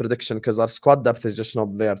by that prediction because our squad depth is just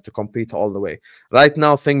not there to compete all the way. Right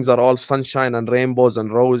now, things are all sunshine and rainbows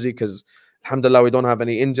and rosy because alhamdulillah, we don't have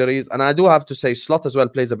any injuries. And I do have to say, Slot as well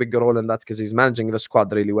plays a big role in that because he's managing the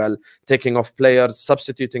squad really well, taking off players,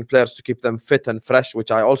 substituting players to keep them fit and fresh,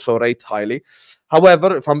 which I also rate highly.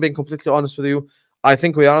 However, if I'm being completely honest with you, I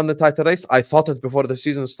think we are on the title race. I thought it before the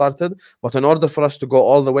season started, but in order for us to go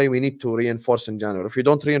all the way, we need to reinforce in January. If you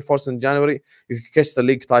don't reinforce in January, you can kiss the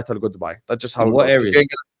league title goodbye. That's just how it goes.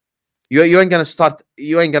 You ain't gonna start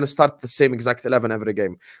the same exact 11 every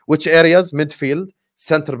game. Which areas? Midfield,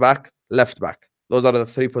 center back, left back. Those are the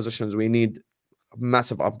three positions we need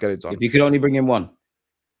massive upgrades on. If you could only bring in one,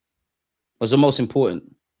 what's the most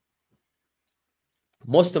important?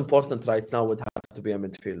 Most important right now would have to be a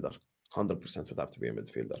midfielder. 100% would have to be a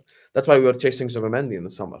midfielder. That's why we were chasing Zubimendi in the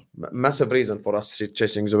summer. Massive reason for us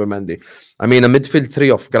chasing Zubimendi. I mean, a midfield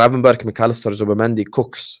three of Gravenberch, McAllister, Zubimendi,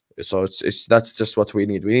 Cooks. So that's just what we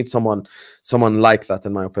need. We need someone like that,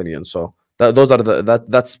 in my opinion. So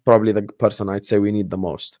that's probably the person I'd say we need the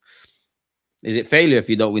most. Is it failure if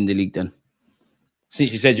you don't win the league then?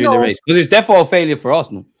 Since you said you're in the race, because it's definitely a failure for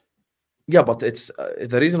Arsenal. Yeah, but it's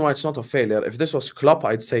the reason why it's not a failure. If this was Klopp,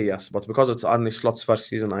 I'd say yes. But because it's Arne Slot's first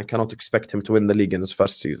season, I cannot expect him to win the league in his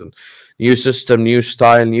first season. New system, new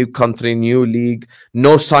style, new country, new league,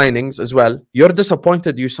 no signings as well. You're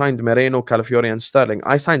disappointed you signed Moreno, Calafiori, and Sterling.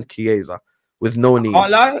 I signed Chiesa with no knees.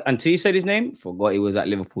 Can't lie, until you said his name, forgot he was at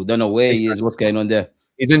Liverpool. Don't know where he is, what's going on there.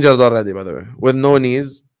 He's injured already, by the way. With no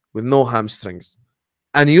knees, with no hamstrings.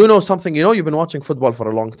 And you know something, you've been watching football for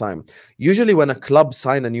a long time. Usually when a club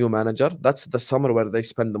sign a new manager, that's the summer where they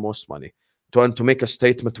spend the most money to make a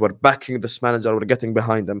statement. We're backing this manager, we're getting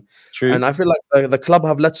behind him. True. And I feel like the club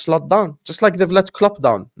have let Slot down, just like they've let Klopp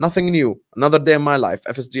down. Nothing new. Another day in my life.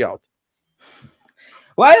 FSG out.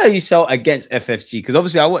 Why are you so against FSG? Because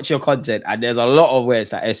obviously I watch your content and there's a lot of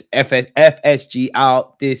words like FSG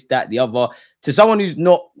out, this, that, the other. To someone who's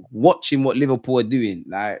not watching what Liverpool are doing,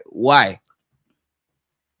 like, why?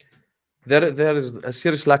 There is a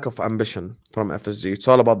serious lack of ambition from FSG. It's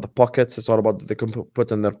all about the pockets. It's all about what they can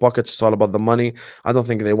put in their pockets. It's all about the money. I don't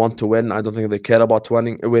think they want to win. I don't think they care about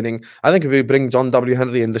winning. I think if we bring John W.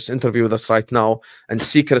 Henry in this interview with us right now and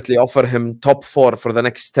secretly offer him top 4 for the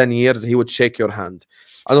next 10 years, he would shake your hand.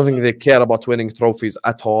 I don't think they care about winning trophies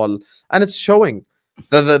at all. And it's showing.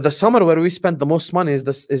 The summer where we spent the most money is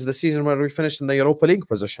the season where we finished in the Europa League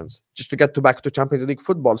positions just to get back to Champions League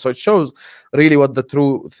football. So it shows really what the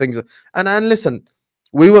true things are. And listen,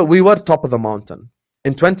 we were top of the mountain.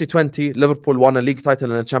 In 2020, Liverpool won a league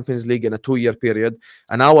title and a Champions League in a 2-year period.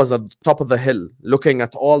 And I was at the top of the hill looking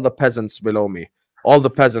at all the peasants below me. All the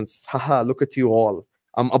peasants. Haha, look at you all.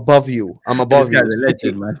 I'm above you. I'm above you.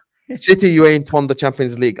 Legend, man. City, you ain't won the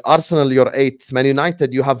Champions League. Arsenal, you're 8th. Man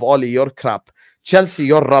United, you have Oli, you're crap. Chelsea,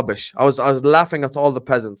 you're rubbish. I was laughing at all the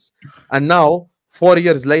peasants. And now, 4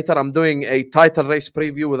 years later, I'm doing a title race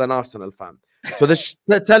preview with an Arsenal fan. So this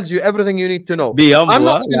tells you everything you need to know. I'm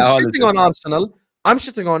not even shitting on Arsenal. I'm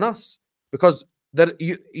shitting on us. Because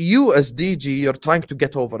you as DG, you're trying to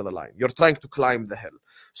get over the line. You're trying to climb the hill.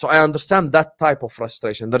 So I understand that type of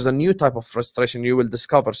frustration. There's a new type of frustration you will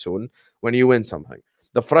discover soon when you win something.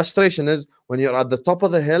 The frustration is when you're at the top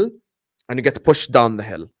of the hill and you get pushed down the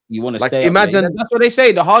hill. You want to stay imagine up there. That's what they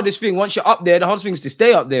say. The hardest thing, once you're up there, the hardest thing is to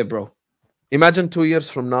stay up there, bro. Imagine 2 years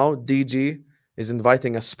from now, DG he's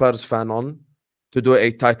inviting a Spurs fan on to do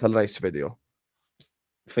a title race video.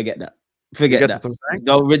 Forget that. Forget that. What I'm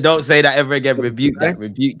saying? Don't say that ever again. Rebuke that.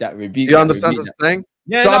 Do Do you understand what I'm saying?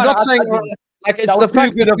 Yeah, so no, I'm not saying like it's the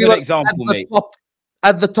fact that we were example, mate.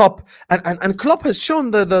 At the top, and Klopp has shown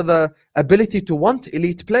the ability to want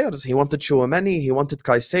elite players. He wanted Chouameni, he wanted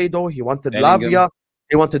Caicedo, he wanted Lavia,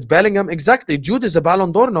 he wanted Bellingham. Exactly. Jude is a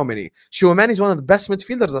Ballon d'Or nominee. Chouameni is one of the best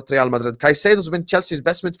midfielders at Real Madrid. Caicedo's been Chelsea's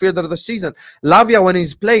best midfielder this season. Lavia, when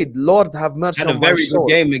he's played, Lord have mercy on my soul. Had a very good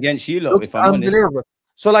game against you, lot, if I'm unbelievable. honest.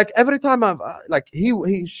 So like every time I've like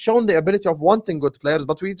he's shown the ability of wanting good players,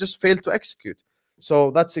 but we just failed to execute.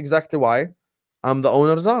 So that's exactly why the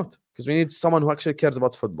owner's out, because we need someone who actually cares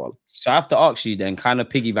about football. So I have to ask you then, kind of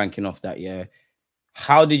piggybacking off that, yeah.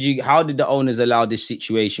 How did the owners allow this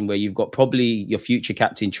situation where you've got probably your future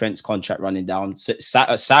captain Trent's contract running down,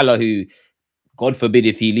 Salah, who, God forbid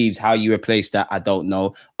if he leaves, how you replace that, I don't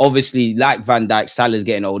know. Obviously, like Van Dijk, Salah's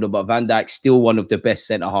getting older, but Van Dijk's still one of the best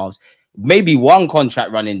centre halves. Maybe 1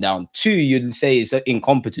 contract running down, 2 you'd say is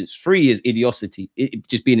incompetence, 3 is idiocy,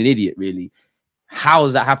 just being an idiot, really. How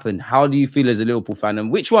has that happened? How do you feel as a Liverpool fan?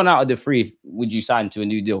 And which one out of the 3 would you sign to a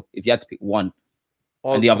new deal if you had to pick one?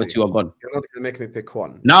 And the other 2 are gone. You're not gonna make me pick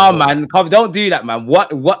one. No, man, don't do that, man.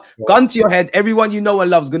 What? Gun to your head. Everyone you know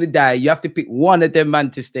and love's gonna die. You have to pick one of them,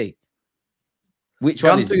 man, to stay. Which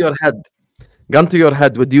one? Gun to your head. Gun to your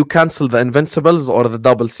head. Would you cancel the Invincibles or the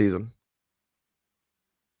double season?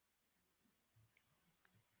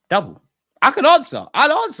 Double. I can answer.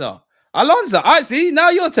 I'll answer. All right, see, now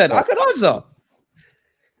your turn. I can answer.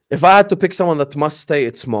 If I had to pick someone that must stay,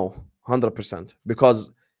 it's Mo, 100%.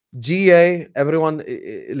 Because GA, everyone,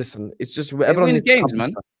 listen, it's just everyone needs games,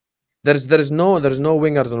 man. There's no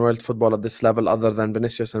wingers in world football at this level other than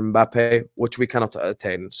Vinicius and Mbappe, which we cannot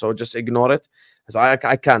attain. So just ignore it. So I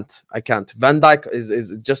can't. Van Dijk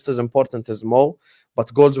is just as important as Mo,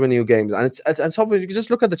 but goals win you games. And so you just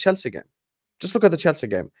look at the Chelsea game. Just look at the Chelsea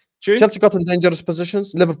game. True. Chelsea got in dangerous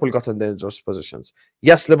positions. Liverpool got in dangerous positions.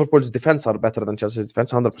 Yes, Liverpool's defense are better than Chelsea's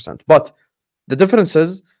defense, 100%. But the difference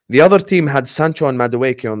is the other team had Sancho and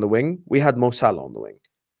Madueke on the wing. We had Mo Salah on the wing,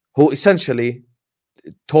 who essentially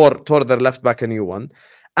tore their left back a new one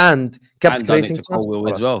and kept creating chances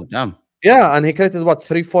as well. Damn. Yeah, and he created what,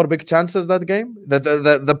 3-4 big chances that game.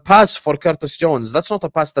 The pass for Curtis Jones, that's not a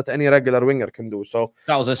pass that any regular winger can do. So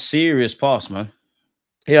that was a serious pass, man.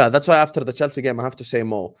 Yeah, that's why after the Chelsea game, I have to say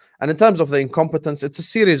Mo. And in terms of the incompetence, it's a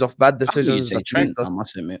series of bad decisions. I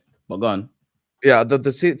must admit, but go on. Yeah,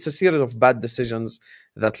 it's a series of bad decisions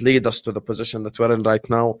that lead us to the position that we're in right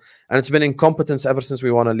now. And it's been incompetence ever since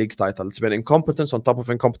we won a league title. It's been incompetence on top of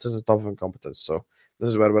incompetence on top of incompetence. So this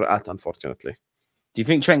is where we're at, unfortunately. Do you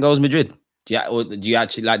think Trent goes Madrid? Do you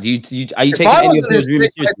actually like? Are you taking any of those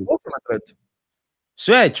rumors seriously?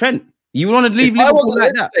 Swear, Trent. You want to leave Liverpool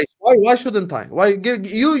like that? Why shouldn't I? Why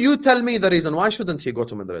you tell me the reason? Why shouldn't he go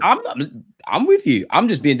to Madrid? I'm with you. I'm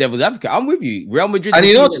just being devil's advocate. I'm with you. Real Madrid. And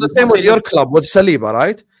you know it's the same with your club, with Saliba,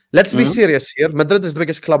 right? Let's be serious here. Madrid is the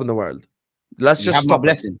biggest club in the world. Let's just stop.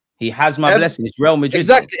 He has my blessing. It's Real Madrid.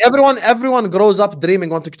 Exactly. Everyone grows up dreaming,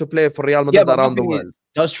 wanting to play for Real Madrid around the world.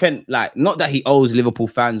 Does Trent, like, not that he owes Liverpool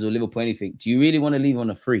fans or Liverpool anything? Do you really want to leave on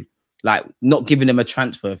a free? Like, not giving them a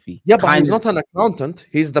transfer fee? Yeah, but he's not an accountant.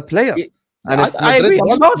 He's the player. And if I agree.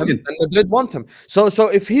 Madrid want him. So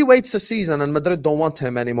if he waits a season and Madrid don't want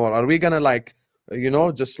him anymore, are we gonna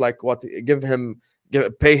just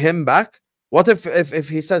pay him back? What if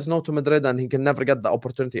he says no to Madrid and he can never get the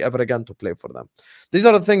opportunity ever again to play for them? These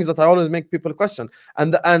are the things that I always make people question.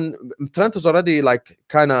 And Trent has already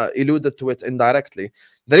kind of alluded to it indirectly.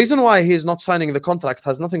 The reason why he's not signing the contract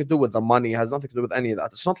has nothing to do with the money, has nothing to do with any of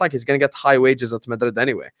that. It's not like he's gonna get high wages at Madrid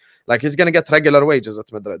anyway. Like, he's gonna get regular wages at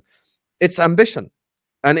Madrid. It's ambition.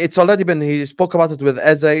 And it's already been, he spoke about it with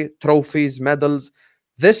Eze, trophies, medals.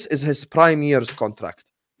 This is his prime year's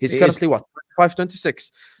contract. He's currently what, 25,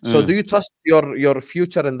 26. So do you trust your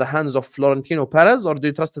future in the hands of Florentino Perez, or do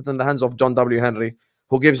you trust it in the hands of John W. Henry,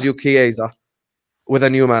 who gives you Chiesa with a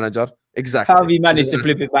new manager? Exactly. How have you managed to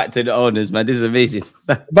flip it back to the owners, man? This is amazing.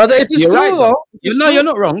 But it is true, right, though. You're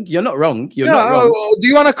not wrong. You're not wrong. You're not wrong. Do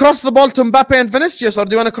you want to cross the ball to Mbappe and Vinicius, or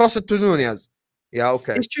do you want to cross it to Nunez? Yeah,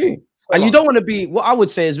 okay. It's true. And you don't want to be, what I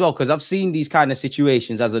would say as well, because I've seen these kind of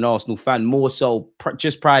situations as an Arsenal fan, more so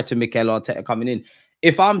just prior to Mikel Arteta coming in.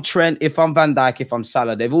 If I'm Trent, if I'm Van Dijk, if I'm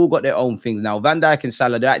Salah, they've all got their own things now. Van Dijk and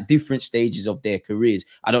Salah, they're at different stages of their careers.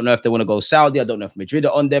 I don't know if they want to go Saudi. I don't know if Madrid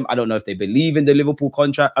are on them. I don't know if they believe in the Liverpool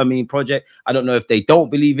project. I don't know if they don't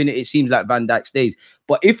believe in it. It seems like Van Dijk stays.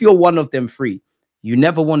 But if you're one of them 3, you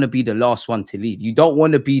never want to be the last one to leave. You don't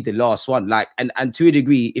want to be the last one. And to a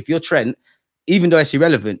degree, if you're Trent, even though it's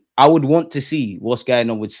irrelevant, I would want to see what's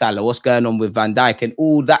going on with Salah, what's going on with Van Dijk, and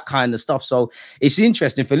all that kind of stuff. So it's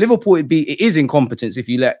interesting for Liverpool. It is incompetence if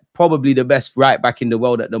you let probably the best right back in the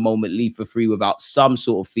world at the moment leave for free without some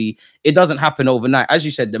sort of fee. It doesn't happen overnight. As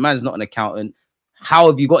you said, the man's not an accountant. How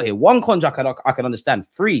have you got here? One contract I can understand.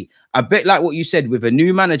 3. A bit like what you said, with a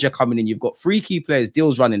new manager coming in, you've got 3 key players,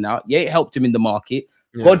 deals running out. Yeah, it helped him in the market.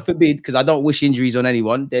 Yeah. God forbid, because I don't wish injuries on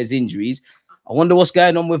anyone. There's injuries. I wonder what's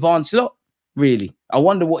going on with Arne Slot. Really, I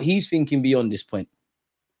wonder what he's thinking beyond this point.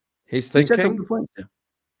 He's thinking,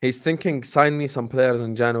 sign me some players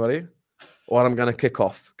in January, or I'm gonna kick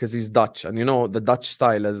off, because he's Dutch, and you know the Dutch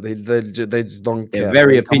style is they don't care. They're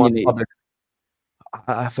very opinionated.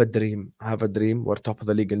 I have a dream. We're top of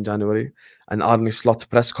the league in January, and Arne Slot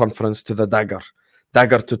press conference to the dagger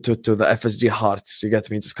to the FSG Hearts. You get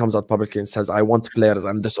me? He just comes out publicly and says, "I want players,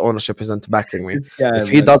 and this ownership isn't backing me." If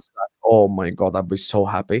he does that, oh my God, I'd be so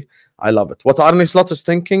happy. I love it. What Arne Slot is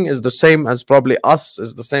thinking is the same as probably us,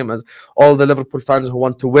 is the same as all the Liverpool fans who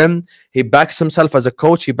want to win. He backs himself as a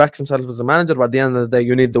coach. He backs himself as a manager. But at the end of the day,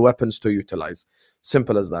 you need the weapons to utilize.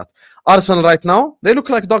 Simple as that. Arsenal right now, they look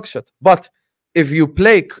like dog shit. But if you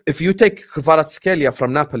take Kvaratskhelia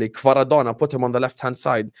from Napoli, Kvaradona, put him on the left-hand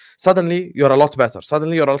side, suddenly you're a lot better.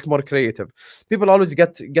 Suddenly you're a lot more creative. People always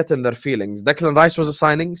get in their feelings. Declan Rice was a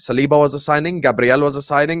signing. Saliba was a signing. Gabriel was a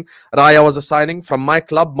signing. Raya was a signing. From my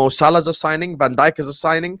club, Mo Salah's a signing. Van Dijk is a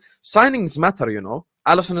signing. Signings matter, you know.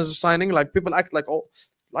 Alisson is a signing. Like, people act like, oh,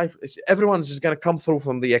 everyone's just gonna come through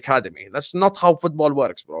from the academy. That's not how football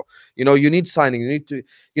works, bro. You know, you need signing. You need to,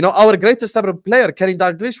 you know, our greatest ever player, Kenny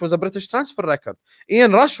Dalglish, was a British transfer record.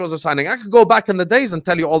 Ian Rush was a signing. I could go back in the days and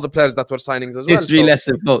tell you all the players that were signings as well. History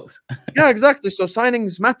lesson, folks. Yeah, exactly. So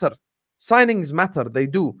signings matter. Signings matter. They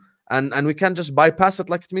do. And we can't just bypass it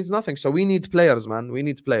like it means nothing. So we need players, man. We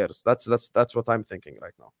need players. That's what I'm thinking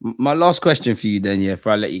right now. My last question for you then, yeah,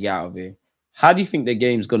 before I let you get out of here. How do you think the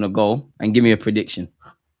game's gonna go? And give me a prediction.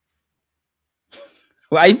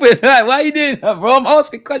 Why are you doing that, bro? I'm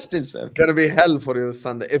asking questions, man. Gonna be hell for you this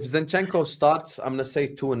Sunday. If Zinchenko starts, I'm gonna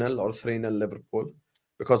say 2-0 or 3-0 Liverpool,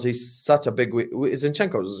 because he's such a big.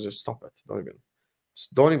 Zinchenko, just stop it.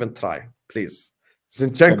 Don't even try, please.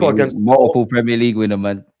 Zinchenko against multiple Premier League winner,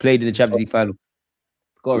 man. Played in the Champions League final.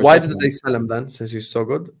 Why did they sell him then? Since he's so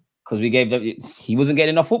good. Because we gave them. He wasn't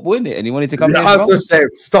getting enough football in it, and he wanted to come. Yeah, I'm so shame.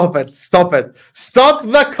 Stop it! Stop it! Stop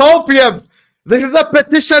the copium! This is a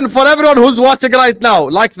petition for everyone who's watching right now.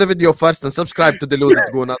 Like the video first and subscribe to Deluded,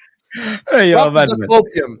 Gooner. Hey,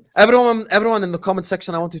 everyone in the comment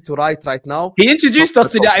section, I want you to write right now. He introduced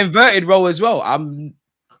us to that inverted role as well.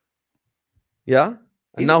 Yeah,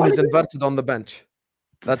 and now he's inverted on the bench.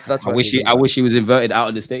 That's. I wish he was inverted out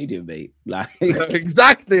of the stadium, mate. Like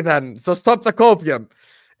exactly. Then so stop the copium.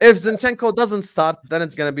 If Zinchenko doesn't start, then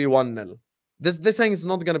it's gonna be 1-0. This thing is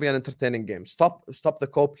not going to be an entertaining game. Stop the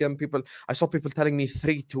copium. I saw people telling me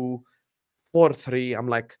 3-2, 4-3. I'm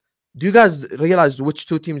like, do you guys realize which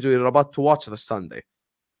 2 teams we're about to watch this Sunday?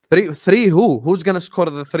 3 who? Who's going to score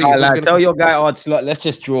the 3? Tell your guy Arne Slot, let's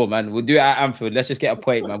just draw, man. We'll do it at Anfield. Let's just get a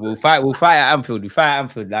point, man. We'll fight at Anfield. We fight at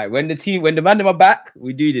Anfield. Like when the man in my back,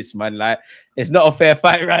 we do this, man. Like it's not a fair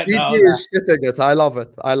fight right now. He is shitting it. I love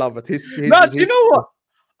it. You know what?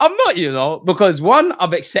 I'm not, you know, because one,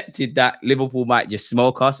 I've accepted that Liverpool might just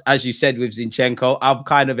smoke us. As you said with Zinchenko, I've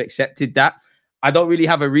kind of accepted that. I don't really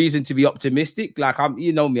have a reason to be optimistic. Like,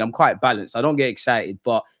 you know me, I'm quite balanced. I don't get excited.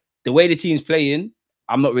 But the way the team's playing,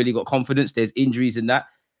 I'm not really got confidence. There's injuries in that.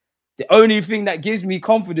 The only thing that gives me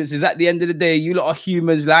confidence is at the end of the day, you lot are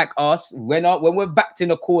humans like us. When we're backed in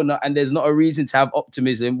a corner and there's not a reason to have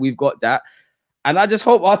optimism, we've got that. And I just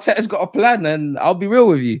hope Arteta's got a plan. And I'll be real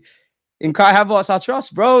with you. In Kai Havertz, I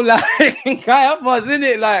trust, bro. Like in Kai Havertz,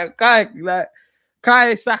 innit? Like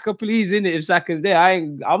Kai Saka, please, innit? If Saka's there,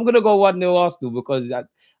 I'm gonna go 1-0 Arsenal because I'm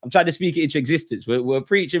trying to speak it into existence. We're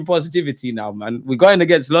preaching positivity now, man. We're going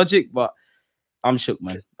against logic, but I'm shook,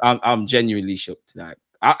 man. I'm genuinely shook tonight.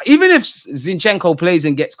 Even if Zinchenko plays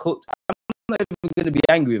and gets cooked, I'm not even gonna be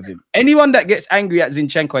angry with him. Anyone that gets angry at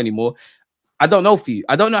Zinchenko anymore, I don't know for you.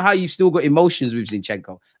 I don't know how you've still got emotions with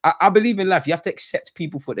Zinchenko. I believe in life. You have to accept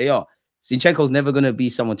people for what they are. Zinchenko's never going to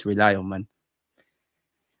be someone to rely on, man.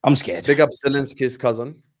 I'm scared. Big up Zelensky's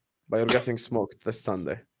cousin, but you're getting smoked this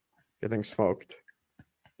Sunday. Getting smoked.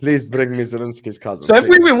 Please bring me Zelensky's cousin. So if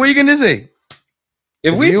we win, what are you going to say?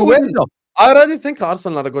 If we win, I already think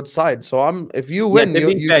Arsenal are a good side. So if you win, to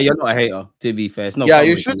be fair, you're not a hater. To be fair, it's not. Yeah,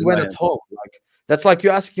 you should win at home. Like That's like you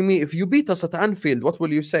asking me, if you beat us at Anfield, what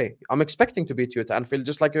will you say? I'm expecting to beat you at Anfield,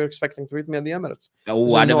 just like you're expecting to beat me at the Emirates.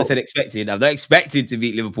 Oh, I never said expected. I'm not expected to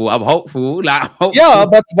beat Liverpool. I'm hopeful. Like, hopeful. Yeah,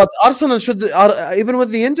 but Arsenal should, even with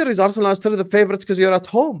the injuries, Arsenal are still the favourites because you're at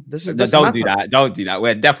home. This is don't do that. Don't do that.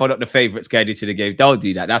 We're definitely not the favourites going into the game. Don't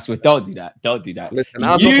do that. Don't do that. Don't do that. Listen,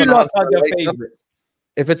 you lot are the favourites.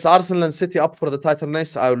 If it's Arsenal and City up for the title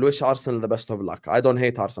race, I will wish Arsenal the best of luck. I don't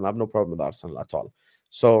hate Arsenal. I have no problem with Arsenal at all.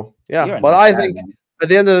 So, yeah. But I think at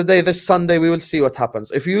the end of the day, this Sunday, we will see what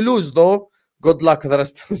happens. If you lose, though, good luck the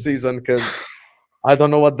rest of the season, because I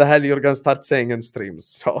don't know what the hell you're going to start saying in streams.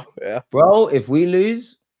 So, yeah. Bro, if we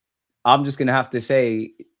lose, I'm just going to have to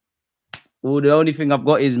say, well, the only thing I've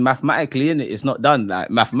got is mathematically, innit? It's not done. Like,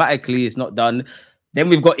 mathematically, it's not done. Then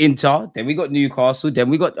we've got Inter. Then we got Newcastle. Then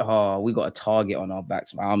we got a target on our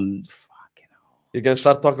backs. I'm fucking hell. You're going to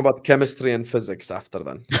start talking about chemistry and physics after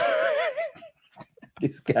then.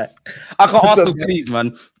 This guy. I can't Arsenal, please,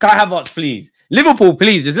 man. Can I have us, please? Liverpool,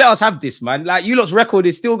 please. Just let us have this, man. Like, you lot's record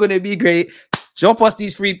is still going to be great. Drop us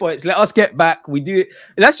these 3 points. Let us get back. We do it.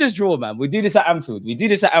 Let's just draw, man. We do this at Anfield. We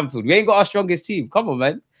ain't got our strongest team. Come on,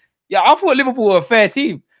 man. Yeah, I thought Liverpool were a fair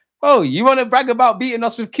team. Oh, you want to brag about beating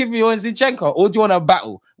us with Kivio and Zinchenko? Or do you want to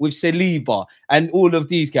battle with Saliba and all of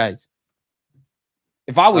these guys?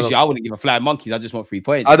 If I was you, I wouldn't give a flying monkeys. I just want 3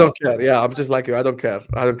 points. I don't care. Yeah, I'm just like you. I don't care.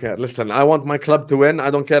 I don't care. Listen, I want my club to win. I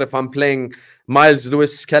don't care if I'm playing Miles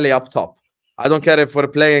Lewis-Skelly up top. I don't care if we're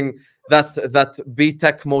playing that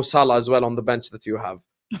B-Tech Mo Salah as well on the bench that you have.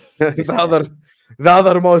 the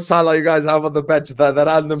other Mo Salah you guys have on the bench, the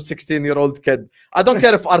random 16-year-old kid. I don't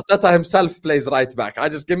care if Arteta himself plays right back. I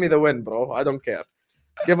just give me the win, bro. I don't care.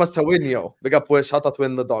 Give us a win, yo. Big up, shout out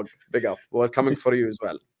Win the Dog. Big up. We're coming for you as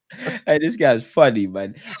well. Hey, this guy's funny,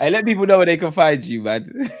 man. Hey, let people know where they can find you,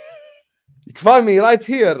 man. You can find me right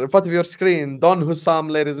here in front of your screen. Don Hussam,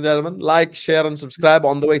 ladies and gentlemen. Like, share, and subscribe.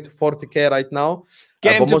 On the way to 40K right now.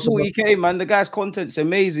 Get him to 40K, man. The guy's content's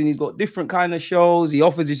amazing. He's got different kind of shows. He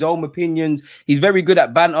offers his own opinions. He's very good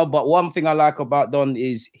at banter. But one thing I like about Don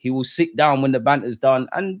is he will sit down when the banter's done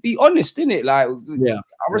and be honest, innit? Like, yeah,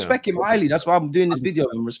 I respect him highly. That's why I'm doing this video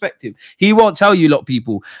and respect him. He won't tell you, lot,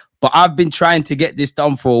 people. But I've been trying to get this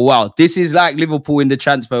done for a while. This is like Liverpool in the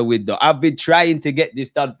transfer window. I've been trying to get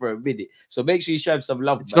this done for a minute. So make sure you show him some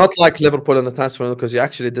love. It's not like Liverpool in the transfer window because you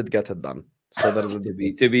actually did get it done. So that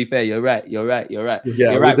is to be fair, you're right. Yeah, you're right.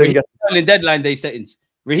 Raheem Sterling deadline day settings.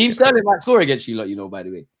 Raheem Sterling might score against you, lot, you know, by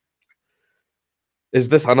the way. Is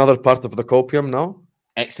this another part of the copium now?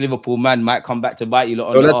 Ex-Liverpool man might come back to bite you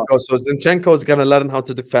lot. So let's go. So Zinchenko is gonna learn how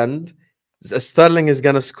to defend. Sterling is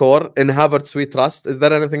gonna score. In Havertz we trust. Is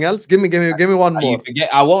there anything else? Give me one more.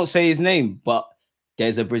 I won't say his name, but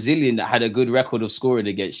there's a Brazilian that had a good record of scoring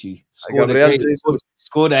against you.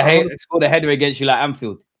 Scored a header against you like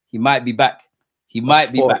Anfield. He might be back. He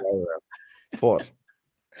might be back. 4.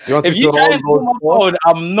 You want if you try to those 4?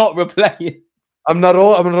 I'm not replying. I'm gonna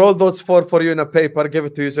roll those 4 for you in a paper. Give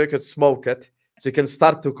it to you so you can smoke it. So you can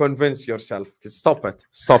start to convince yourself. Stop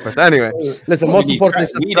it. Anyway, listen. Most importantly,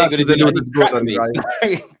 subscribe to Deluded Gooner,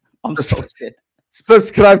 guys. I'm so scared.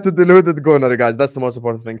 Subscribe to Deluded Gooner, guys. That's the most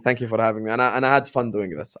important thing. Thank you for having me, and I had fun doing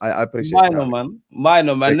this. I appreciate it.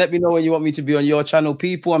 Minor, man. Let me know when you want me to be on your channel,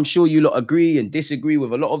 people. I'm sure you lot agree and disagree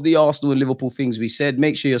with a lot of the Arsenal and Liverpool things we said.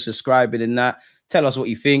 Make sure you're subscribing and that. Tell us what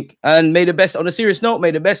you think. And on a serious note,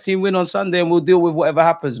 may the best team win on Sunday, and we'll deal with whatever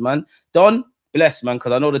happens, man. Don, bless, man,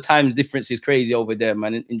 because I know the time difference is crazy over there,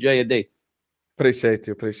 man. Enjoy your day. Appreciate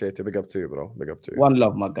you. Big up to you, bro. Big up to you. One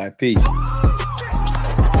love, my guy. Peace.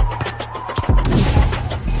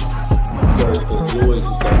 Always